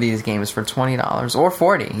one of these games for $20 or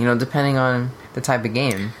 $40, depending on the type of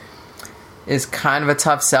game. Is kind of a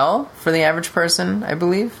tough sell for the average person, I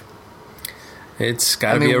believe. It's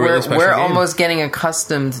got to be a really special We're game. almost getting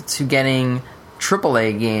accustomed to getting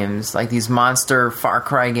AAA games, like these monster Far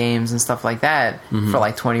Cry games and stuff like that, for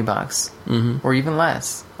like $20, or even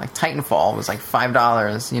less. Like Titanfall was like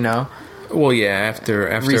 $5, Well, yeah,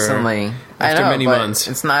 after recently, after I know, many but months,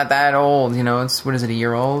 it's not that old. It's what is it, a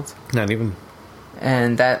year old? Not even.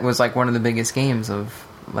 And that was like one of the biggest games of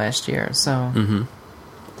last year. So.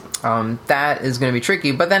 That is going to be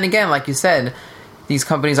tricky. But then again, like you said, these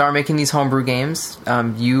companies are making these homebrew games.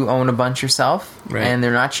 You own a bunch yourself, right. And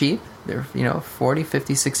they're not cheap. They're, $40, $50,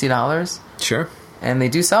 $60. Sure. And they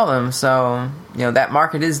do sell them. So, that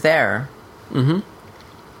market is there. Mm-hmm.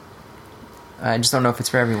 I just don't know if it's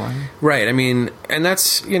for everyone. Right. I mean, and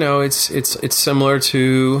that's, it's similar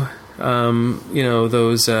to,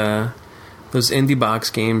 those indie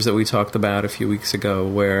box games that we talked about a few weeks ago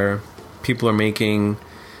where people are making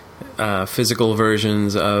physical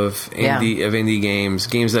versions of indie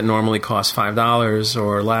games that normally cost $5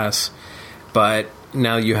 or less, but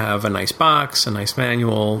now you have a nice box, a nice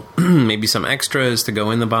manual, maybe some extras to go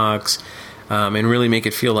in the box, and really make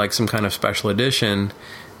it feel like some kind of special edition.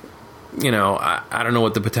 I don't know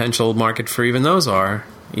what the potential market for even those are.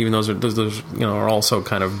 Even those are also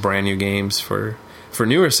kind of brand new games for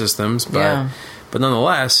newer systems, but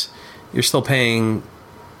nonetheless, you're still paying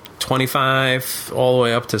 $25 all the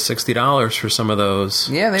way up to $60 for some of those.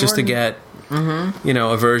 Yeah, to get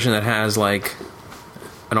a version that has like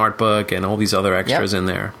an art book and all these other extras in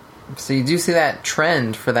there. So you do see that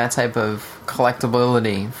trend for that type of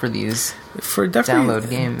collectability for these download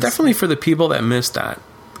games. Definitely for the people that missed that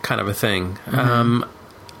kind of a thing.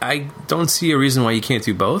 I don't see a reason why you can't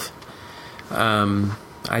do both.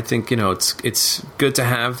 I think it's good to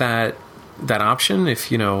have that option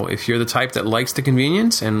if you're the type that likes the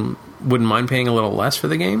convenience and wouldn't mind paying a little less for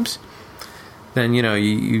the games, then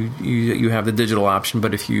you have the digital option.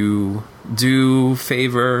 But if you do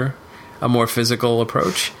favor a more physical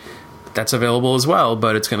approach, that's available as well,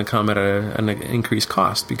 but it's going to come at an increased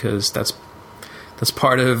cost because that's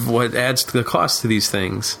part of what adds to the cost to these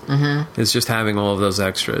things, is just having all of those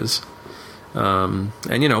extras. And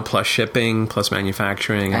plus shipping, plus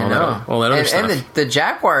manufacturing, and all that other stuff. And the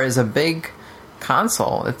Jaguar is a big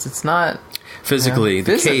console. It's not physically.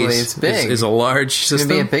 The case it's big. Is a large system. It's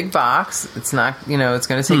going to be a big box. It's not. It's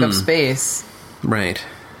going to take up space. Right.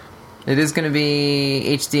 It is going to be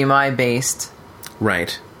HDMI based.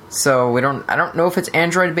 Right. So I don't know if it's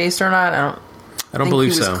Android based or not. I don't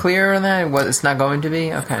believe so. He was clear on that. It's not going to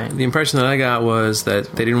be. Okay. The impression that I got was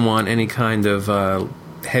that they didn't want any kind of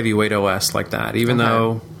heavyweight OS like that, even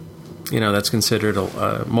though that's considered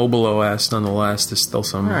a mobile OS. Nonetheless, there's still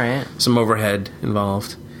some overhead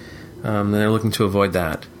involved. They're looking to avoid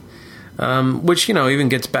that, which even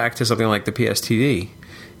gets back to something like the PSTV.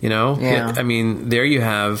 I mean, there you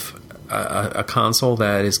have a console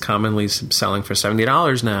that is commonly selling for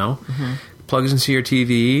 $70 now. Plugs into your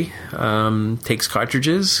TV, takes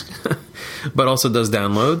cartridges, but also does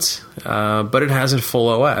downloads. But it has a full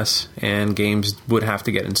OS, and games would have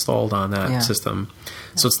to get installed on that system.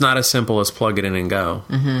 So it's not as simple as plug it in and go.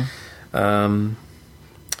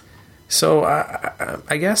 So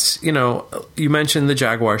I guess, you mentioned the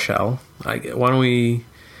Jaguar shell. Why don't we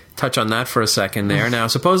touch on that for a second there? Now,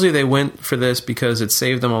 supposedly they went for this because it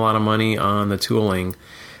saved them a lot of money on the tooling.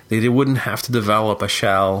 They wouldn't have to develop a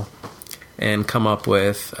shell and come up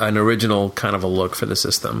with an original kind of a look for the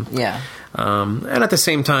system. Yeah. And at the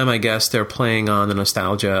same time, I guess they're playing on the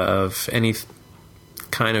nostalgia of any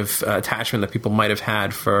kind of attachment that people might have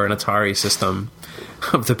had for an Atari system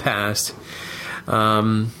of the past.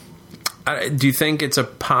 Do you think it's a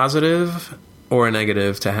positive or a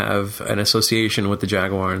negative to have an association with the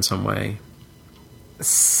Jaguar in some way?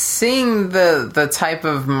 Seeing the type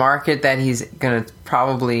of market that he's going to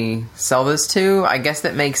probably sell this to, I guess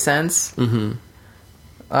that makes sense.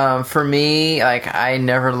 For me, I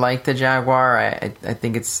never liked the Jaguar. I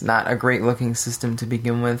think it's not a great looking system to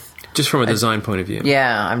begin with. Just from a design point of view.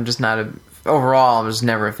 Yeah, I'm just not overall, I'm just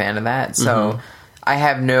never a fan of that. So I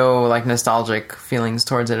have no nostalgic feelings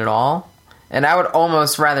towards it at all. And I would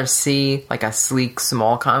almost rather see a sleek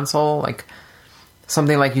small console,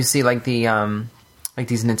 something like you see the like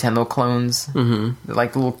these Nintendo clones. Mm-hmm. They're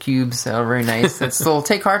like little cubes that are very nice. That still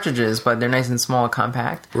take cartridges, but they're nice and small and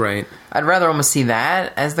compact. Right. I'd rather almost see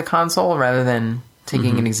that as the console rather than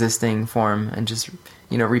taking an existing form and just,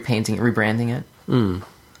 repainting it, rebranding it. Mm.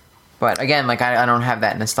 But again, like I don't have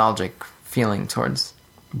that nostalgic feeling towards.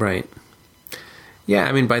 Right. Yeah,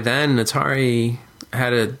 I mean, by then, Atari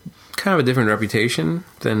had a kind of a different reputation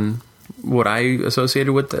than what I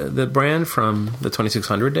associated with the brand from the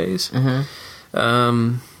 2600 days.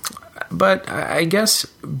 Mm-hmm. But I guess,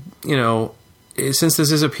 since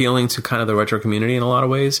this is appealing to kind of the retro community in a lot of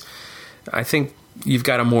ways, I think you've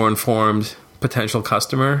got a more informed potential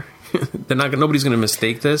customer. Nobody's going to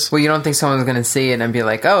mistake this. Well, you don't think someone's going to see it and be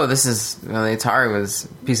like, "Oh, this is the Atari was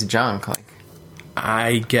a piece of junk." Like,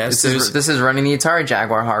 I guess this is running the Atari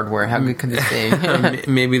Jaguar hardware. How good could this be?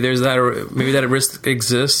 Maybe that risk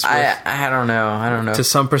exists. I don't know. To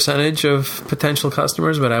some percentage of potential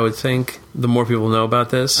customers, but I would think the more people know about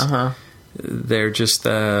this, they're just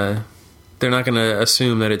they're not going to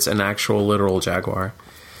assume that it's an actual literal Jaguar.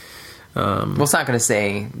 Well, it's not going to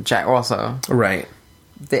say Jaguar. Also, right.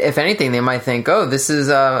 If anything, they might think, "Oh, this is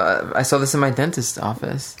I saw this in my dentist's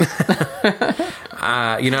office."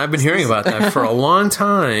 I've been hearing about that for a long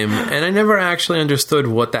time, and I never actually understood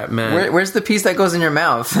what that meant. Where's the piece that goes in your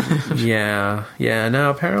mouth? Yeah.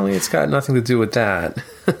 No, apparently it's got nothing to do with that.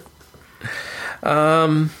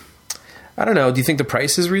 I don't know. Do you think the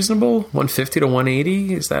price is reasonable? $150 to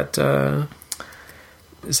 $180? Is that?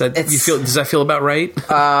 Does that feel about right?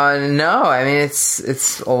 No, I mean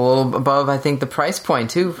it's a little above, I think, the price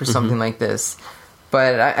point too for something like this.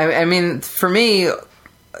 But I mean, for me,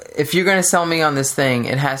 if you're going to sell me on this thing,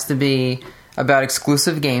 it has to be about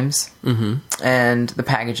exclusive games and the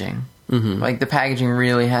packaging. Mm-hmm. Like the packaging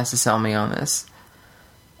really has to sell me on this.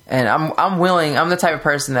 And I'm willing. I'm the type of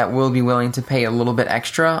person that will be willing to pay a little bit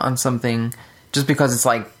extra on something just because it's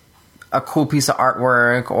like a cool piece of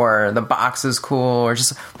artwork, or the box is cool, or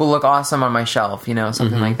just will look awesome on my shelf,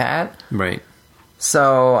 something like that. Right.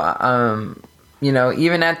 So,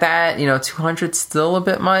 even at that, 200's still a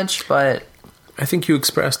bit much, but I think you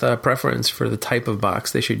expressed a preference for the type of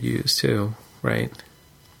box they should use too, right?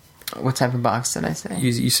 What type of box did I say?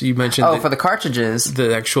 You mentioned for the cartridges,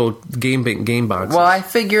 the actual game boxes. Well, I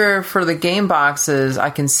figure for the game boxes, I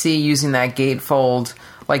can see using that gatefold,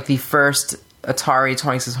 like the first Atari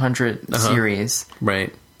 2600 series,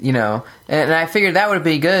 right? And I figured that would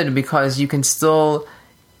be good because you can still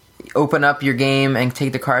open up your game and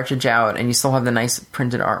take the cartridge out, and you still have the nice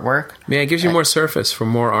printed artwork. Yeah, it gives you more surface for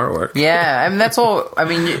more artwork. Yeah, I mean that's all. I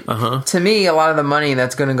mean, to me, a lot of the money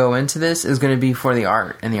that's going to go into this is going to be for the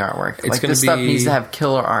art and the artwork. It's like this stuff needs to have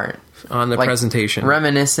killer art on the presentation,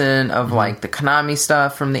 reminiscent of like the Konami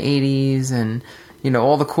stuff from the 80s and.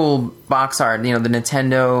 All the cool box art, the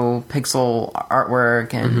Nintendo pixel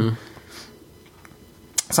artwork and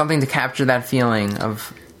something to capture that feeling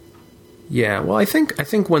of. Yeah, well, I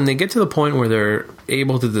think when they get to the point where they're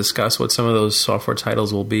able to discuss what some of those software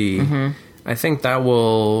titles will be, I think that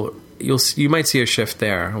you might see a shift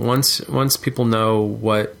there once people know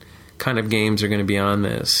what kind of games are going to be on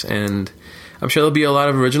this, and I'm sure there'll be a lot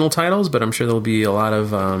of original titles, but I'm sure there'll be a lot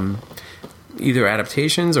of either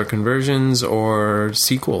adaptations or conversions or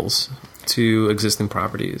sequels to existing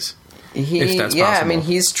properties. If that's possible. I mean,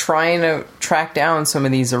 he's trying to track down some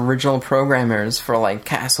of these original programmers for like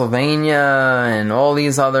Castlevania and all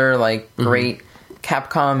these other like great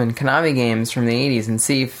Capcom and Konami games from the 80s and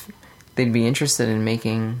see if they'd be interested in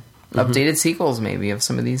making updated sequels maybe of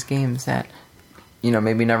some of these games that,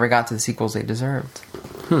 maybe never got to the sequels they deserved.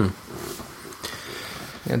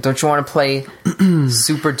 Don't you want to play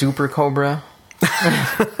Super Duper Cobra?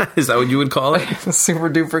 Is that what you would call it? Super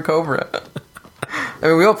Duper Cobra. I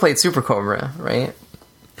mean, we all played Super Cobra, right?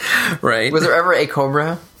 Right. Was there ever a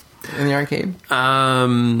Cobra in the arcade? I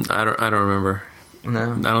don't remember.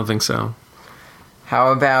 No, I don't think so.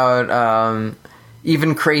 How about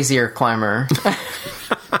Even Crazier Climber?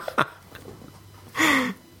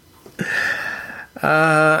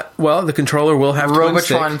 Well, the controller will have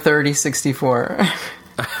Robotron 3064.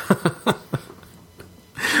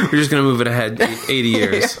 We're just going to move it ahead 80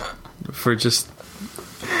 years for just...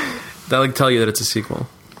 That'll tell you that it's a sequel.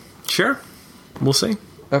 Sure. We'll see.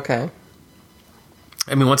 Okay.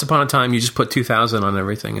 I mean, once upon a time, you just put 2000 on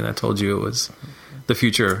everything, and that told you it was the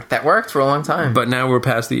future. That worked for a long time. But now we're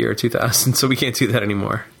past the year 2000, so we can't do that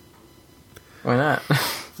anymore. Why not?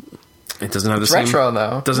 It doesn't have the same... retro,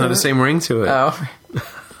 though. Doesn't have the same ring to it. Oh.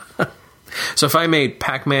 So if I made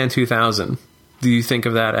Pac-Man 2000, do you think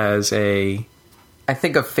of that as a... I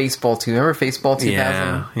think of Faceball 2. Remember Faceball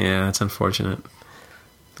 2000? Yeah, that's unfortunate.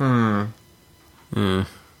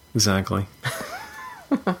 Exactly.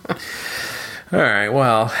 All right,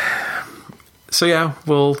 well, so yeah,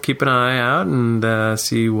 we'll keep an eye out and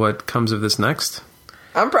see what comes of this next.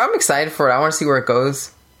 I'm excited for it. I want to see where it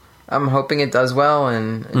goes. I'm hoping it does well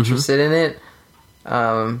and interested in it.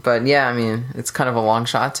 But yeah, I mean, it's kind of a long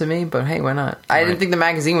shot to me, but hey, why not? I didn't think the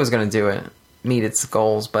magazine was going to do it, meet its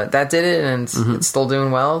goals, but that did it, and it's still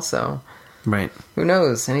doing well, so Right. who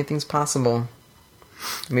knows? Anything's possible.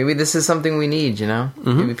 Maybe this is something we need, you know?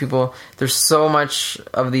 Maybe people, there's so much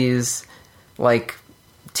of these, like,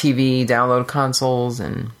 TV download consoles,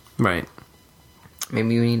 and Right.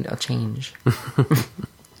 maybe we need a change.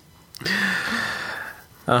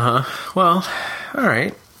 Well, all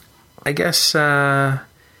right. I guess I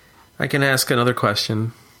can ask another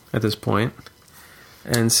question at this point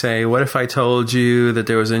and say, what if I told you that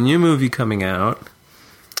there was a new movie coming out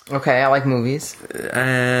Okay, I like movies.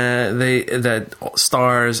 that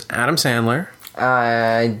stars Adam Sandler,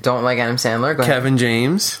 I don't like Adam Sandler. Go ahead. Kevin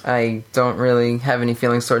James, I don't really have any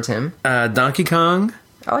feelings towards him. Donkey Kong,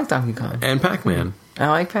 I like Donkey Kong. and Pac-Man. I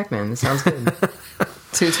like Pac-Man. That sounds good.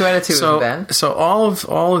 two out of two isn't bad. So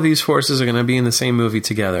all of these forces are going to be in the same movie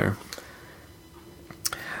together.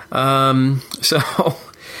 So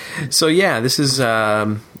yeah, this is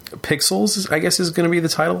Pixels, I guess, is going to be the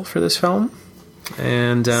title for this film.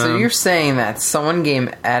 And So you're saying that someone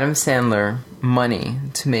gave Adam Sandler money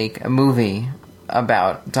to make a movie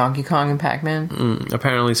about Donkey Kong and Pac-Man?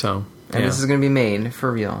 apparently so. And this is going to be made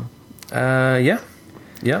for real. Yeah.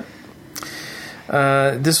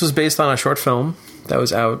 This was based on a short film that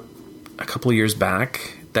was out a couple of years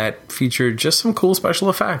back that featured just some cool special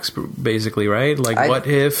effects, basically, right? Like, what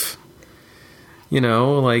if,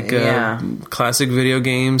 classic video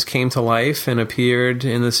games came to life and appeared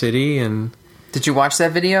in the city? And Did you watch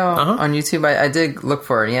that video on YouTube? I did look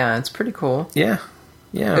for it. Yeah, it's pretty cool. yeah.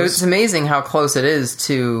 It's amazing how close it is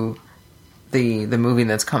to the movie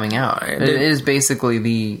that's coming out. It is basically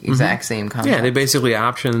the exact same concept. Yeah, they basically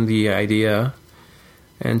optioned the idea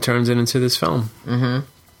and turns it into this film. Mm-hmm.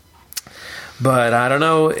 But I don't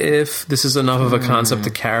know if this is enough of a concept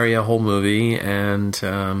to carry a whole movie, and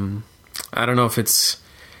I don't know if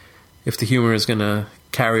the humor is going to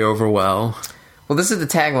carry over well. Well, this is the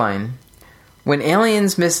tagline. When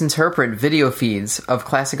aliens misinterpret video feeds of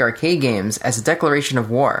classic arcade games as a declaration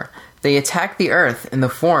of war, they attack the Earth in the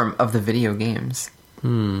form of the video games.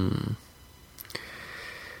 I'm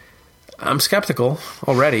skeptical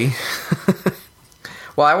already.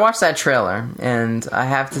 Well, I watched that trailer, and I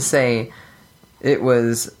have to say it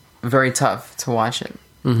was very tough to watch it.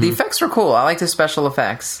 The effects were cool. I like the special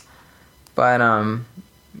effects. But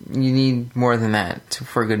you need more than that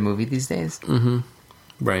for a good movie these days.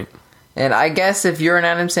 Right. And I guess if you're an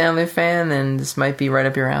Adam Sandler fan, then this might be right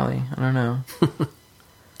up your alley. I don't know.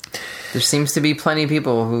 There seems to be plenty of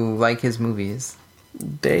people who like his movies.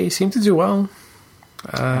 They seem to do well.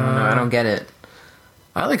 I don't know. I don't get it.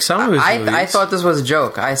 I like some of his movies. I thought this was a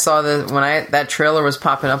joke. I saw that when that trailer was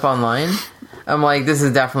popping up online. I'm like, this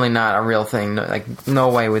is definitely not a real thing. No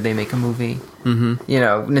way would they make a movie.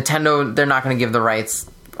 Nintendo, they're not going to give the rights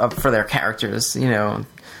up for their characters. It's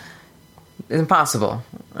impossible.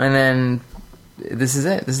 And then this is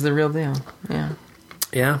it. This is the real deal.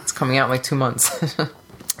 Yeah. It's coming out in like 2 months.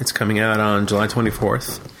 It's coming out on July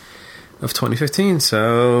 24th of 2015,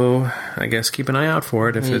 so I guess keep an eye out for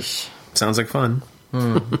it if it sounds like fun. Are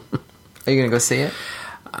you going to go see it?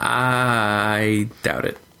 I doubt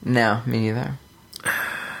it. No, me neither.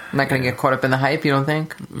 I'm not going to get caught up in the hype, you don't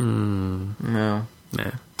think? No. Nah.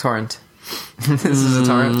 Torrent. This is a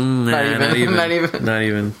torrent? Not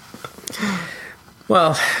even.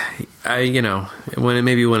 Well,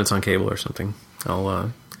 maybe when it's on cable or something,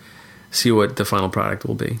 I'll see what the final product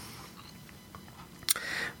will be.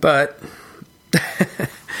 But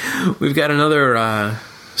we've got another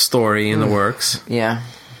story in the works. Yeah.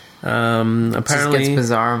 Apparently, it just gets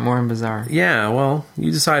bizarre, more and bizarre. Yeah, well,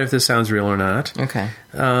 you decide if this sounds real or not. Okay.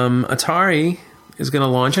 Atari is going to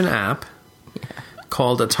launch an app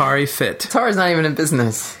called Atari Fit. Atari's not even in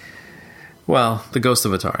business. Well, the ghost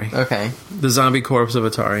of Atari. Okay. The zombie corpse of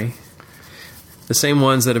Atari. The same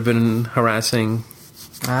ones that have been harassing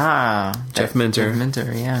Jeff Minter. Jeff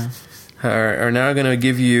Minter, yeah. Are now going to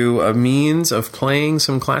give you a means of playing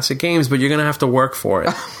some classic games, but you're going to have to work for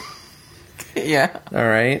it. Yeah. All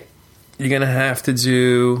right. You're going to have to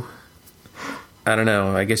do, I don't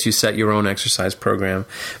know, I guess you set your own exercise program.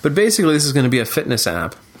 But basically, this is going to be a fitness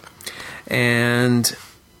app. And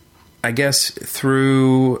I guess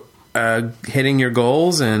through hitting your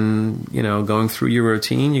goals and, going through your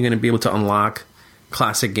routine, you're going to be able to unlock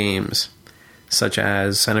classic games such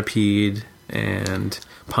as Centipede and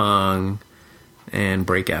Pong and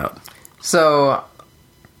Breakout. So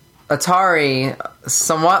Atari,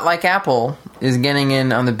 somewhat like Apple, is getting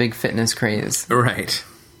in on the big fitness craze. Right.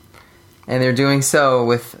 And they're doing so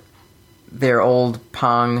with their old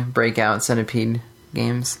Pong, Breakout, Centipede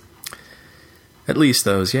games. At least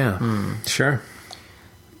those, yeah. Sure.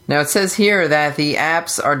 Now, it says here that the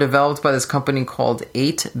apps are developed by this company called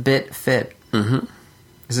 8-Bit Fit. Mm-hmm.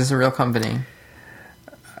 Is this a real company?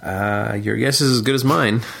 Your guess is as good as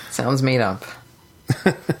mine. Sounds made up.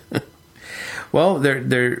 Well,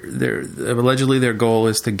 they're allegedly their goal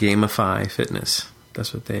is to gamify fitness.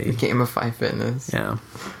 That's what they... Gamify fitness. Yeah.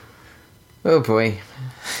 Oh, boy.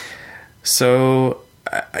 So,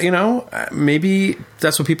 maybe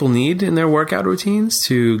that's what people need in their workout routines,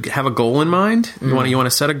 to have a goal in mind. You want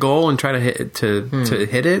to set a goal and try to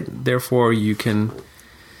hit it. Therefore, you can,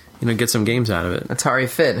 get some games out of it. Atari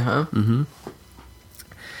Fit, huh? Mm-hmm.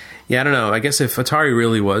 Yeah, I don't know. I guess if Atari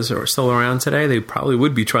really was or still around today, they probably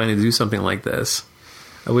would be trying to do something like this.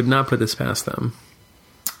 I would not put this past them.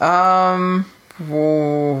 You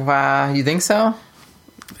think so?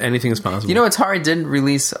 Anything is possible. You know, Atari did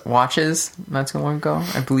release watches not too long ago.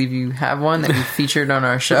 I believe you have one that we featured on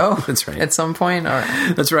our show. That's right. At some point. Or...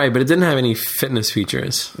 That's right, but it didn't have any fitness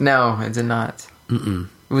features. No, it did not. Mm-mm.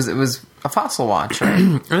 It was a Fossil watch,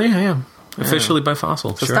 right? Oh, yeah. Officially by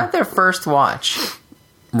Fossil, so sure. It's not their first watch.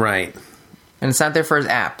 Right. And it's not their first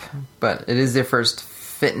app, but it is their first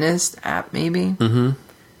fitness app, maybe? Mm-hmm.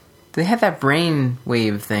 They had that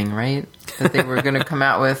brainwave thing, right? That they were going to come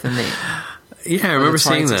out with, and they... Yeah, I remember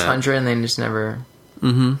seeing that. 2600, and they just never...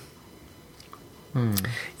 Mm-hmm.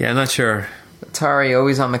 Yeah, I'm not sure. Atari,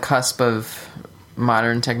 always on the cusp of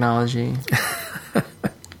modern technology.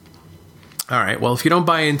 All right, well, if you don't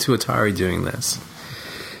buy into Atari doing this,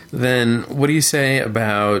 then what do you say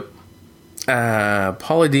about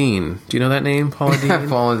Paula Deen? Do you know that name, Paula Deen?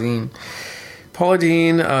 Paula Deen. Paula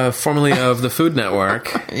Deen, formerly of the Food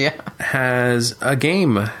Network, yeah, has a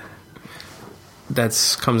game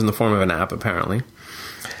that comes in the form of an app, apparently.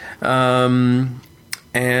 And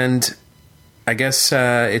I guess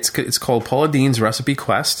it's called Paula Deen's Recipe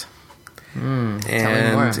Quest.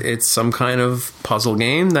 And it's some kind of puzzle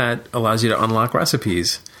game that allows you to unlock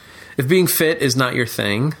recipes. If being fit is not your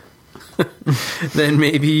thing, then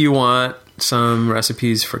maybe you want some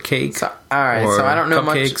recipes for cake. So, all right, or so I don't know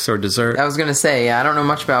cupcakes much, or dessert. I was going to say, I don't know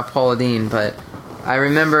much about Paula Deen, but I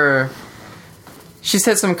remember she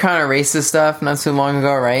said some kind of racist stuff not too long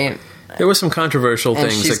ago, right? There were some controversial And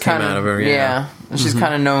things that came out of her. Yeah. And she's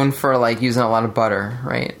kind of known for like using a lot of butter,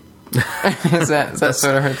 right? is that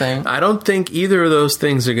sort of her thing? I don't think either of those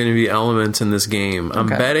things are going to be elements in this game. I'm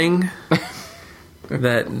betting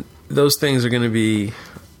that those things are going to be,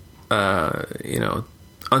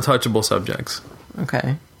 untouchable subjects.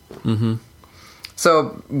 Okay. Mm-hmm.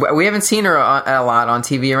 So we haven't seen her a lot on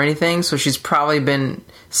TV or anything, so she's probably been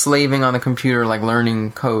slaving on the computer, like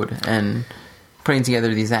learning code and putting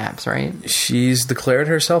together these apps, right? She's declared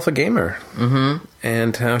herself a gamer. Mm-hmm.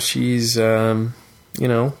 And how she's, never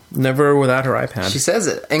without her iPad. She says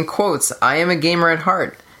it in quotes, "I am a gamer at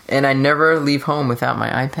heart, and I never leave home without my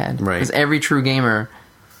iPad." Right. Because every true gamer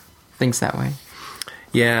thinks that way.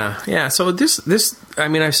 Yeah. So this, I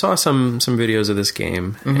mean, I saw some videos of this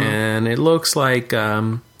game, and it looks like,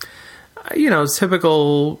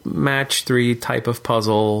 typical match 3 type of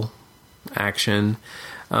puzzle action.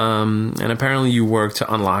 And apparently you work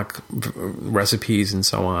to unlock recipes and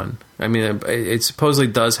so on. I mean, it supposedly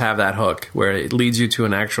does have that hook where it leads you to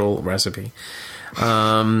an actual recipe.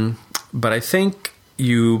 But I think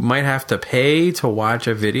you might have to pay to watch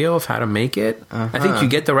a video of how to make it. I think you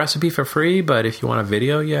get the recipe for free, but if you want a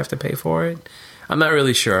video, you have to pay for it. I'm not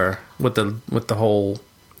really sure what the whole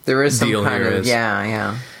there is deal some kind here of is.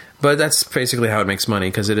 Yeah. But that's basically how it makes money,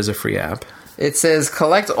 because it is a free app. It says,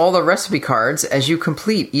 collect all the recipe cards as you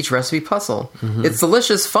complete each recipe puzzle. It's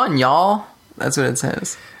delicious fun, y'all. That's what it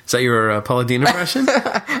says. Is that your Paula Deen impression?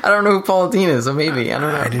 I don't know who Paula Deen is, so maybe. I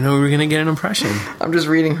don't know. I didn't know we were going to get an impression. I'm just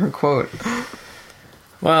reading her quote.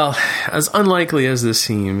 Well, as unlikely as this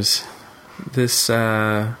seems, this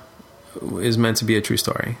is meant to be a true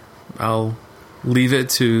story. I'll leave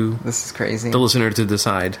it to this is crazy. The listener to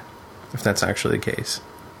decide if that's actually the case.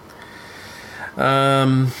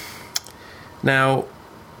 Now,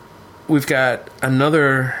 we've got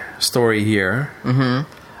another story here.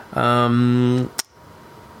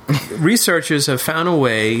 Researchers have found a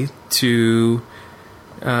way to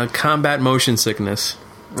combat motion sickness.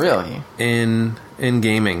 Really? In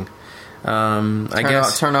gaming. I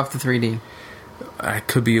guess turn off the 3D. It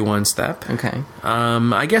could be one step. Okay.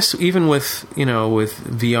 I guess even with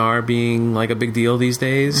VR being like a big deal these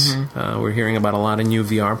days, we're hearing about a lot of new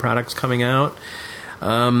VR products coming out.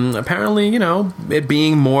 apparently, it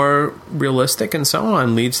being more realistic and so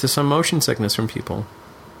on leads to some motion sickness from people.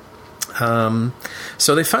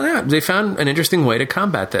 So they found an interesting way to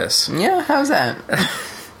combat this. Yeah, how's that?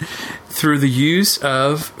 Through the use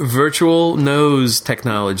of virtual nose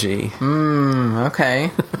technology.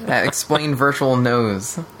 Okay. Explain virtual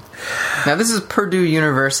nose. Now, this is Purdue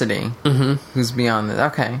University. Who's beyond this?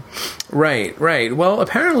 Okay. Right. Well,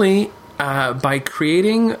 apparently, by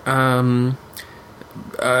creating the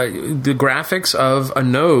graphics of a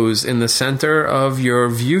nose in the center of your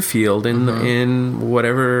view field in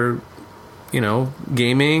whatever,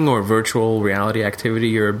 gaming or virtual reality activity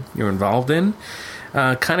you're involved in,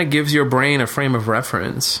 kind of gives your brain a frame of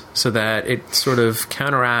reference so that it sort of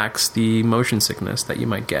counteracts the motion sickness that you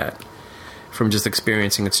might get from just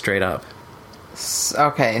experiencing it straight up.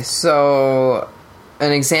 Okay, so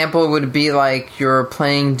an example would be like you're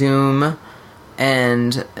playing Doom,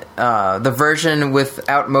 and the version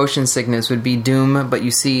without motion sickness would be Doom, but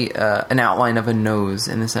you see an outline of a nose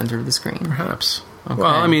in the center of the screen. Perhaps. Okay.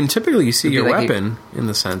 Well, I mean, typically you see your like weapon in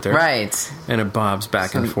the center. Right. And it bobs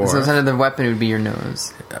back and forth. So the center of the weapon would be your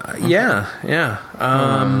nose. Yeah.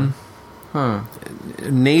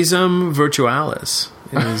 Nasum virtualis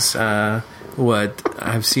is what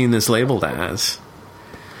I've seen this labeled as.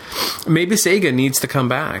 Maybe Sega needs to come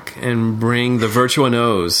back and bring the Virtua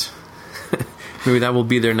Nose. Maybe that will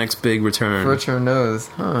be their next big return. Virtua Nose,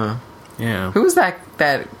 huh? Yeah. Who was that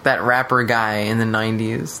rapper guy in the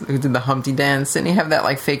 90s who did the Humpty Dance? Didn't he have that,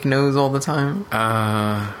 like, fake nose all the time?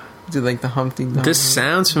 Did, like, the Humpty Dance? This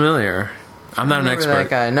sounds familiar. I'm not an expert. That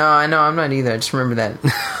guy. No, I know, I'm not either. I just remember that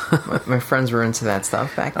my friends were into that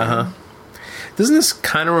stuff back then. Doesn't this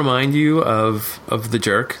kind of remind you of The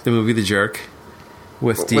Jerk, the movie The Jerk?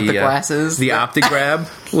 With the glasses? The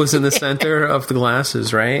OptiGrab was in the center of the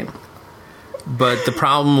glasses, right? But the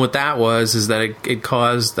problem with that is that it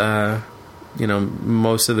caused,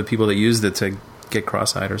 most of the people that used it to get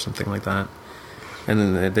cross-eyed or something like that. And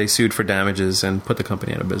then they sued for damages and put the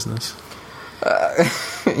company out of business.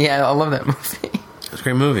 Yeah, I love that movie. It's a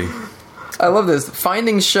great movie. I love this.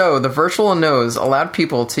 Findings show the virtual nose allowed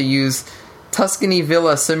people to use Tuscany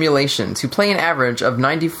Villa simulation to play an average of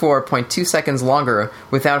 94.2 seconds longer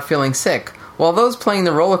without feeling sick, while those playing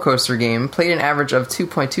the roller coaster game played an average of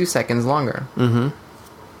 2.2 seconds longer.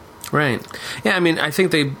 Right. Yeah, I mean, I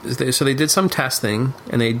think they did some testing,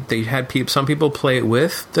 and they had some people play it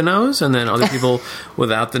with the nose, and then other people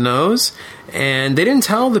without the nose, and they didn't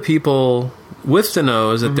tell the people with the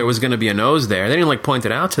nose that there was going to be a nose there. They didn't point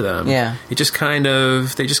it out to them. Yeah. They just kind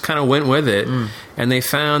of went with it, and they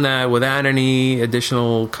found that without any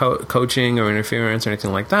additional coaching or interference or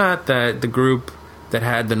anything like that, that the group that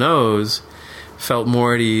had the nose felt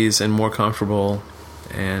more at ease and more comfortable.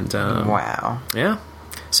 And wow. Yeah.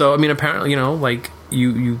 So I mean, apparently, like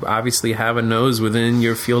you obviously have a nose within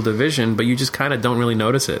your field of vision, but you just kind of don't really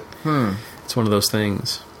notice it. It's one of those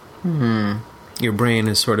things. Your brain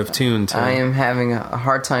is sort of tuned to. I am having a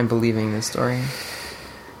hard time believing this story.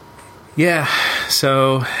 Yeah,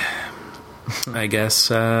 so I guess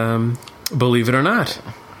believe it or not,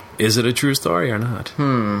 is it a true story or not?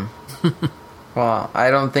 Well, I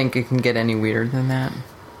don't think it can get any weirder than that.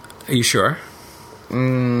 Are you sure?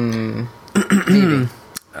 Maybe.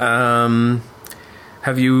 Are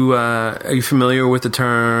you familiar with the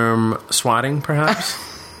term swatting, perhaps?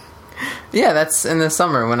 Yeah, that's in the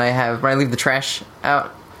summer when I leave the trash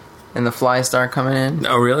out and the flies start coming in.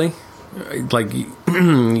 Oh, really? Like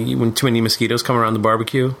when too many mosquitoes come around the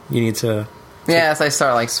barbecue, you need to... Yes, I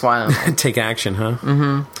start like swatting them. Take action, huh?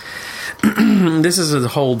 This is a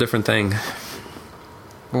whole different thing.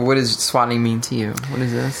 Well, what does swatting mean to you? What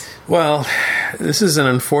is this? Well, this is an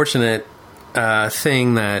unfortunate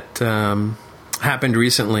thing that happened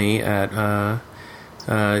recently at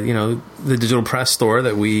the digital press store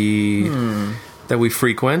that we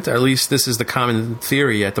frequent. Or at least this is the common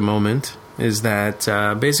theory at the moment. Is that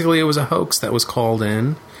basically it was a hoax that was called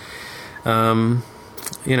in.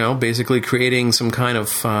 Basically creating some kind of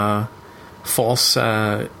false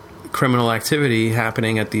criminal activity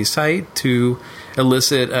happening at the site to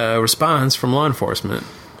elicit a response from law enforcement.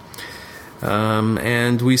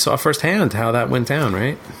 And we saw firsthand how that went down,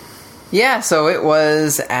 right? Yeah, so it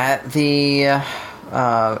was at the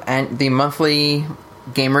monthly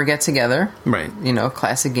gamer get-together. Right.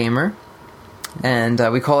 Classic gamer. And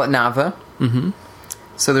we call it Nava. Mm-hmm.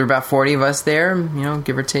 So there were about 40 of us there,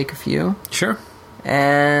 give or take a few. Sure.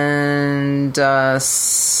 And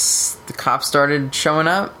the cops started showing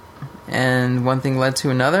up, and one thing led to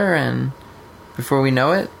another, and before we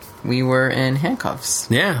know it, we were in handcuffs.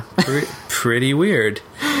 Yeah, pretty weird.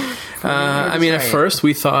 At first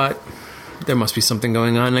we thought, there must be something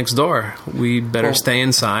going on next door. We'd better stay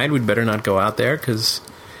inside. We'd better not go out there because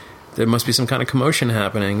there must be some kind of commotion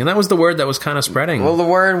happening. And that was the word that was kind of spreading. Well, the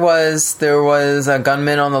word was there was a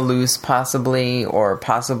gunman on the loose, possibly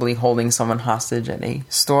holding someone hostage at a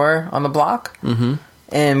store on the block. Mm-hmm.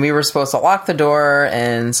 And we were supposed to lock the door,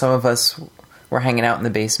 and some of us were hanging out in the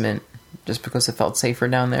basement just because it felt safer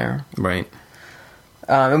down there. Right.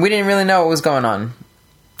 And we didn't really know what was going on.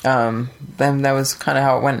 Then that was kind of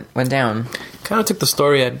how it went down. Kind of took the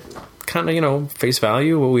story at face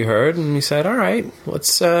value, what we heard, and we said, all right,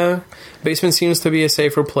 let's, basement seems to be a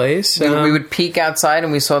safer place. We would peek outside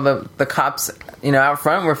and we saw the cops, out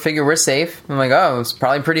front. We're safe. I'm like, oh, it's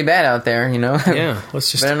probably pretty bad out there, Yeah,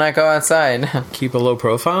 let's just better not go outside. Keep a low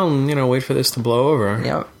profile and, wait for this to blow over.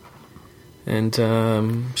 Yep. And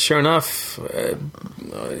sure enough,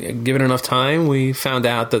 given enough time, we found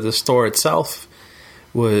out that the store itself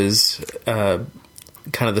was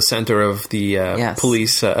kind of the center of the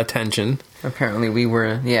police attention. Apparently we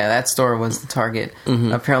were, that store was the target.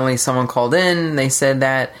 Mm-hmm. Apparently someone called in. They said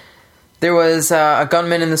that there was a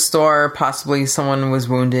gunman in the store. Possibly someone was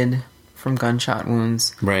wounded from gunshot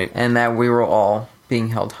wounds. Right. And that we were all being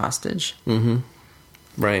held hostage. Mm-hmm.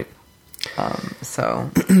 Right. So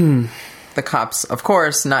the cops, of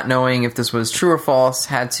course, not knowing if this was true or false,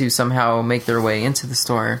 had to somehow make their way into the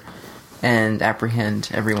store and apprehend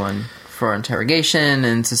everyone for interrogation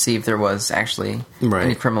and to see if there was actually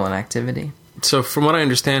any criminal activity. So from what I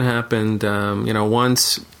understand happened,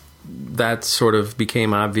 once that sort of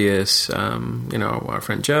became obvious, our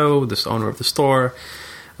friend Joe, this owner of the store,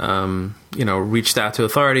 reached out to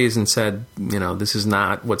authorities and said, this is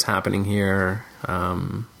not what's happening here.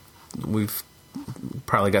 We've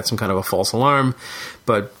probably got some kind of a false alarm,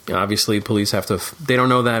 but obviously police they don't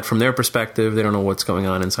know that from their perspective. They don't know what's going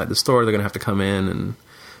on inside the store. They're going to have to come in and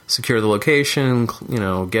secure the location,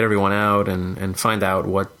 get everyone out and find out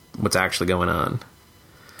what's actually going on.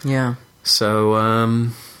 Yeah. So,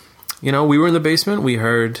 we were in the basement. We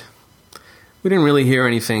didn't really hear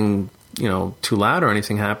anything, too loud or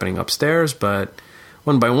anything happening upstairs, but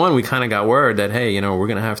one by one we kind of got word that, hey, we're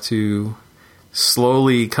going to have to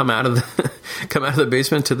slowly come out of the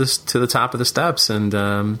basement to the top of the steps. And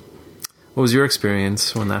what was your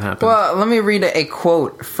experience when that happened? Well, let me read a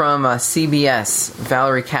quote from CBS,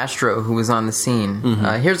 Valerie Castro, who was on the scene.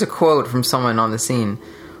 Mm-hmm. Here's a quote from someone on the scene.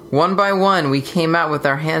 "One by one, we came out with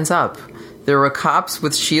our hands up. There were cops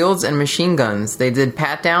with shields and machine guns. They did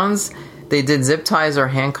pat-downs. They did zip ties or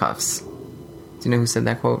handcuffs." Do you know who said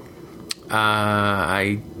that quote?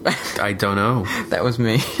 I don't know. That was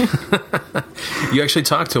me. You actually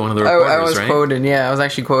talked to one of the reporters, right? I was quoted, yeah. I was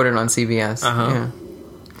actually quoted on CBS. Uh-huh. Yeah.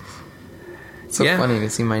 It's so funny to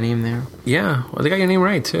see my name there. Yeah. Well, they got your name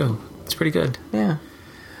right, too. It's pretty good. Yeah.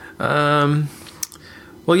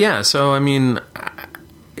 Well, yeah. So, I mean,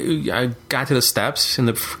 I got to the steps in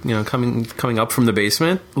the coming up from the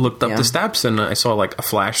basement, looked up the steps, and I saw like a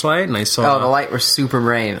flashlight, and I saw the light was super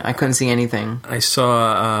bright. I couldn't see anything. I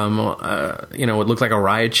saw what looked like a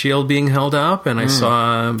riot shield being held up, and I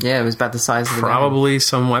saw it was about the size of probably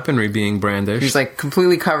some weaponry being brandished. He was like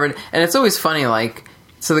completely covered, and it's always funny like.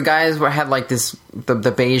 So the guys had like this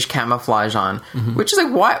the beige camouflage on, which is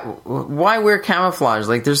like why wear camouflage?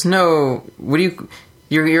 Like there's no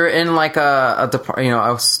You're in like a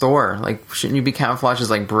store. Like, shouldn't you be camouflaged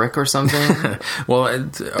as like brick or something? Well,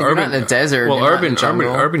 you're not in the desert. Well,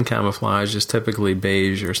 urban camouflage is typically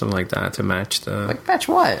beige or something like that to match match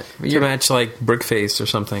what? Match like brick face or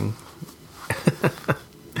something.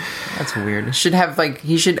 That's weird.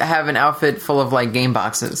 He should have an outfit full of like game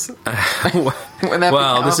boxes.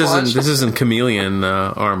 Well, this isn't chameleon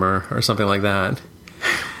armor or something like that.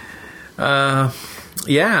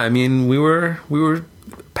 Yeah, I mean we were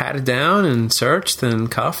patted down and searched and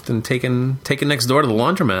cuffed and taken next door to the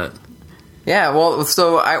laundromat. Yeah, well,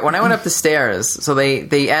 so when I went up the stairs, so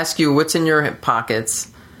they ask you what's in your pockets.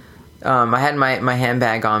 I had my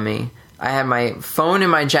handbag on me. I had my phone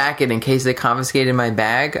in my jacket in case they confiscated my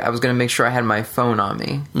bag. I was going to make sure I had my phone on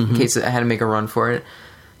me in case I had to make a run for it.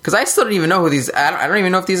 Because I still don't even know who these... I don't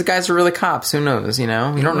even know if these guys are really cops. Who knows, You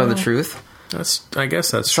don't know the truth. I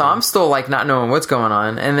guess that's so true. I'm still like not knowing what's going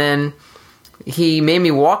on. And then he made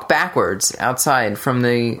me walk backwards outside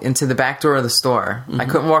into the back door of the store. I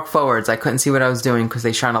couldn't walk forwards. I couldn't see what I was doing because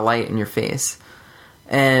they shine a light in your face.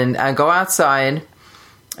 And I go outside...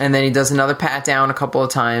 And then he does another pat down a couple of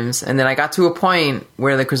times. And then I got to a point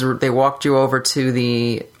where they walked you over to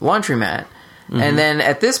the laundromat. And then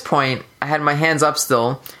at this point, I had my hands up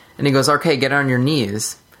still. And he goes, okay, get on your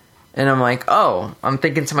knees. And I'm like, oh, I'm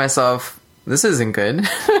thinking to myself, this isn't good.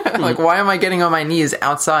 Like, why am I getting on my knees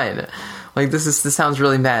outside? Like, this sounds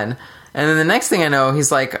really bad. And then the next thing I know,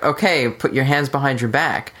 he's like, okay, put your hands behind your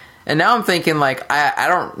back. And now I'm thinking, like, I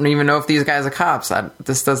don't even know if these guys are cops.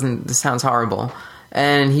 This sounds horrible.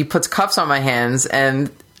 And he puts cuffs on my hands,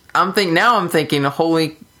 and I'm thinking,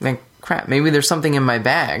 holy, like, crap, maybe there's something in my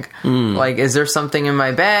bag. Like, is there something in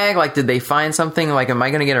my bag? Like, did they find something? Like, am I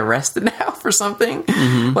going to get arrested now for something?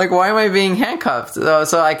 Like, why am I being handcuffed? So,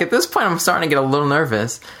 like, at this point, I'm starting to get a little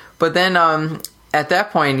nervous. But then, at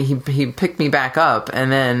that point, he picked me back up,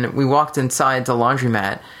 and then we walked inside the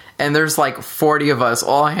laundromat, and there's like 40 of us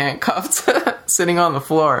all handcuffed, sitting on the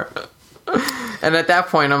floor. And at that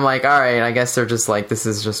point, I'm like, all right, I guess they're just like, this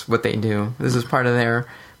is just what they do. This is part of their...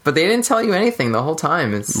 But they didn't tell you anything the whole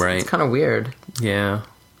time. It's kind of weird. Yeah.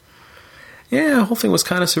 Yeah, the whole thing was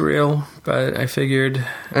kind of surreal, but I figured...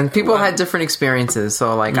 And people had different experiences.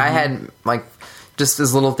 So, like, I had, like, just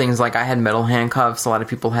as little things, like, I had metal handcuffs. A lot of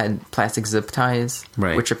people had plastic zip ties,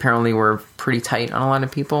 which apparently were pretty tight on a lot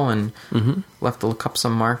of people and left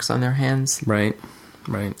some marks on their hands. Right.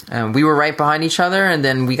 We were right behind each other, and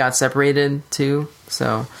then we got separated, too.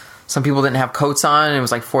 So... Some people didn't have coats on. It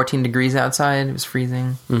was like 14 degrees outside. It was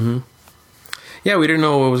freezing. Yeah, we didn't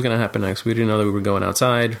know what was going to happen next. We didn't know that we were going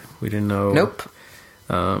outside. We didn't know... Nope.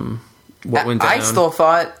 What went down. I still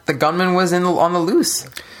thought the gunman was on the loose.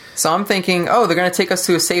 So I'm thinking, oh, they're going to take us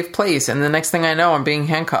to a safe place. And the next thing I know, I'm being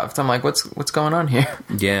handcuffed. I'm like, what's going on here?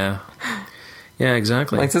 Yeah. Yeah,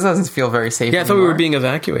 exactly. Like, this doesn't feel very safe Yeah, I thought we were being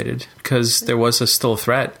evacuated because there was still a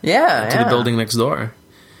threat to the building next door.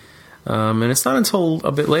 And it's not until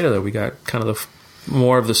a bit later that we got kind of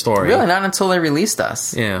more of the story. Really? Not until they released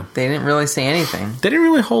us. Yeah. They didn't really say anything. They didn't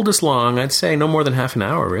really hold us long. I'd say no more than half an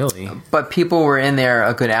hour, really. But people were in there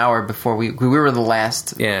a good hour before we were the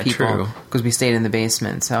last people. Because we stayed in the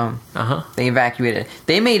basement. So they evacuated.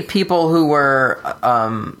 They made people who were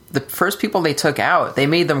the first people they took out, they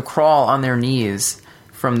made them crawl on their knees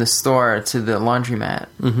from the store to the laundromat,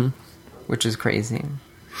 which is crazy.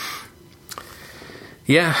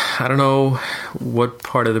 Yeah, I don't know what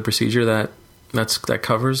part of the procedure that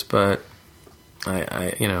covers, but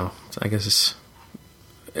I guess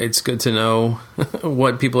it's good to know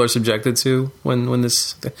what people are subjected to when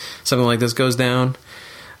this something like this goes down.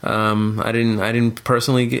 I didn't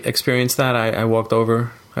personally experience that. I walked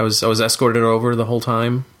over. I was escorted over the whole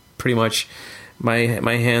time. Pretty much, my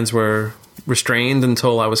hands were restrained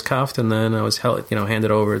until I was cuffed, and then I was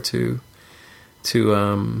handed over to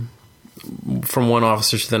from one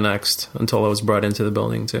officer to the next until I was brought into the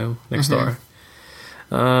building too, next door.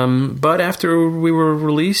 But after we were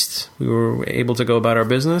released, we were able to go about our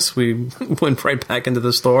business. We went right back into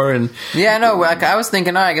the store and... Yeah, no, like, I was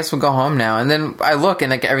thinking, I guess we'll go home now. And then I look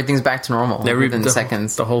and like everything's back to normal within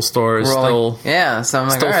seconds. The whole store is still... Like, so I'm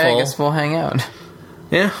like, all right, full. I guess we'll hang out.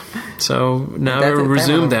 Yeah, so now we're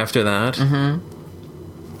resumed after that.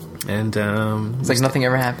 And it's like nothing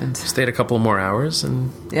ever happened. Stayed a couple more hours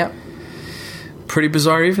and... Yep. Pretty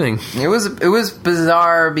bizarre evening. It was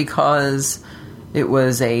bizarre because it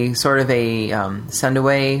was a sort of a send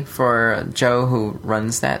away for Joe, who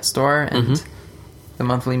runs that store and the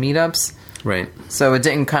monthly meetups. Right. So it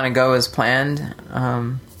didn't kind of go as planned.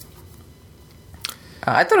 I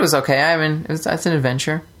thought it was okay. I mean, that's an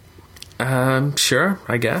adventure. Sure,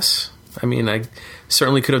 I guess. I mean, I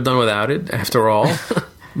certainly could have done without it after all.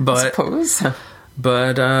 But I suppose.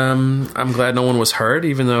 But I'm glad no one was hurt,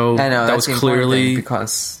 even though that was clearly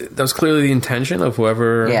the intention of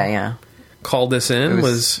whoever called this in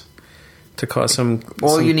was to cause some...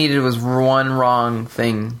 All you needed was one wrong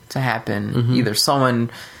thing to happen. Either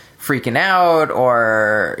someone freaking out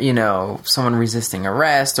or, someone resisting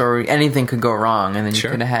arrest, or anything could go wrong, and then you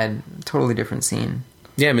could have had a totally different scene.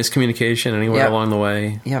 Yeah, miscommunication anywhere along the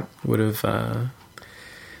way would have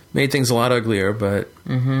made things a lot uglier, but...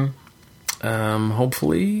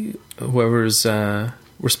 hopefully whoever's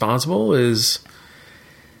responsible is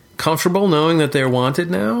comfortable knowing that they're wanted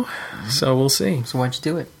now. So we'll see. So why'd you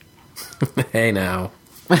do it? Hey, now.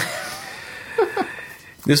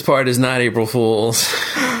 This part is not April Fool's.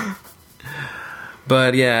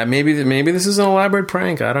 But yeah, maybe this is an elaborate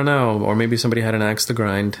prank. I don't know. Or maybe somebody had an axe to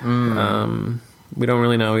grind. We don't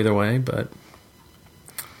really know either way, but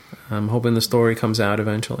I'm hoping the story comes out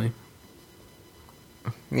eventually.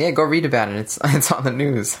 Yeah, go read about it. It's on the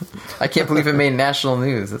news. I can't believe it made national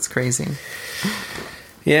news. That's crazy.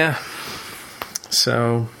 Yeah.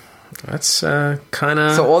 So that's kind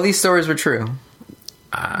of... So all these stories were true,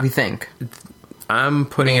 we think. I'm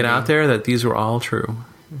putting it out there that these were all true.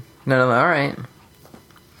 No, all right.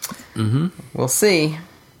 We'll see.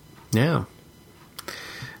 Yeah.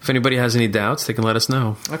 If anybody has any doubts, they can let us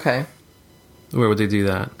know. Okay. Where would they do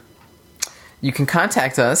that? You can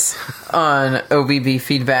contact us on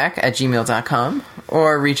obbfeedback@gmail.com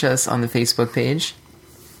or reach us on the Facebook page.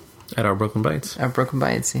 At Our Broken Bites. Our Broken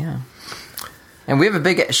Bites, yeah. And we have a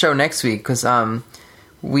big show next week because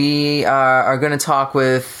we are going to talk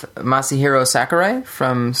with Masahiro Sakurai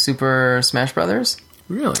from Super Smash Brothers.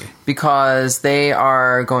 Really? Because they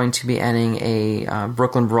are going to be adding a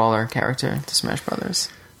Brooklyn Brawler character to Smash Brothers.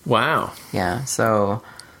 Wow. Yeah, so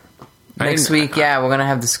next week, we're going to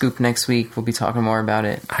have the scoop next week. We'll be talking more about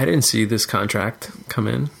it. I didn't see this contract come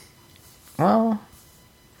in. Well...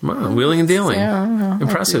 Wow, wheeling and dealing. Yeah, I don't know.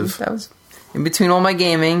 Impressive. That was in between all my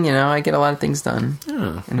gaming, I get a lot of things done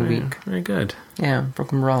in a week. Very good. Yeah,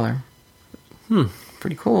 Brooklyn Brawler.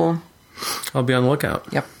 Pretty cool. I'll be on the lookout.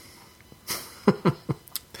 Yep.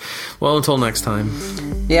 Well, until next time.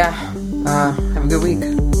 Yeah. Have a good week.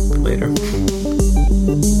 Later.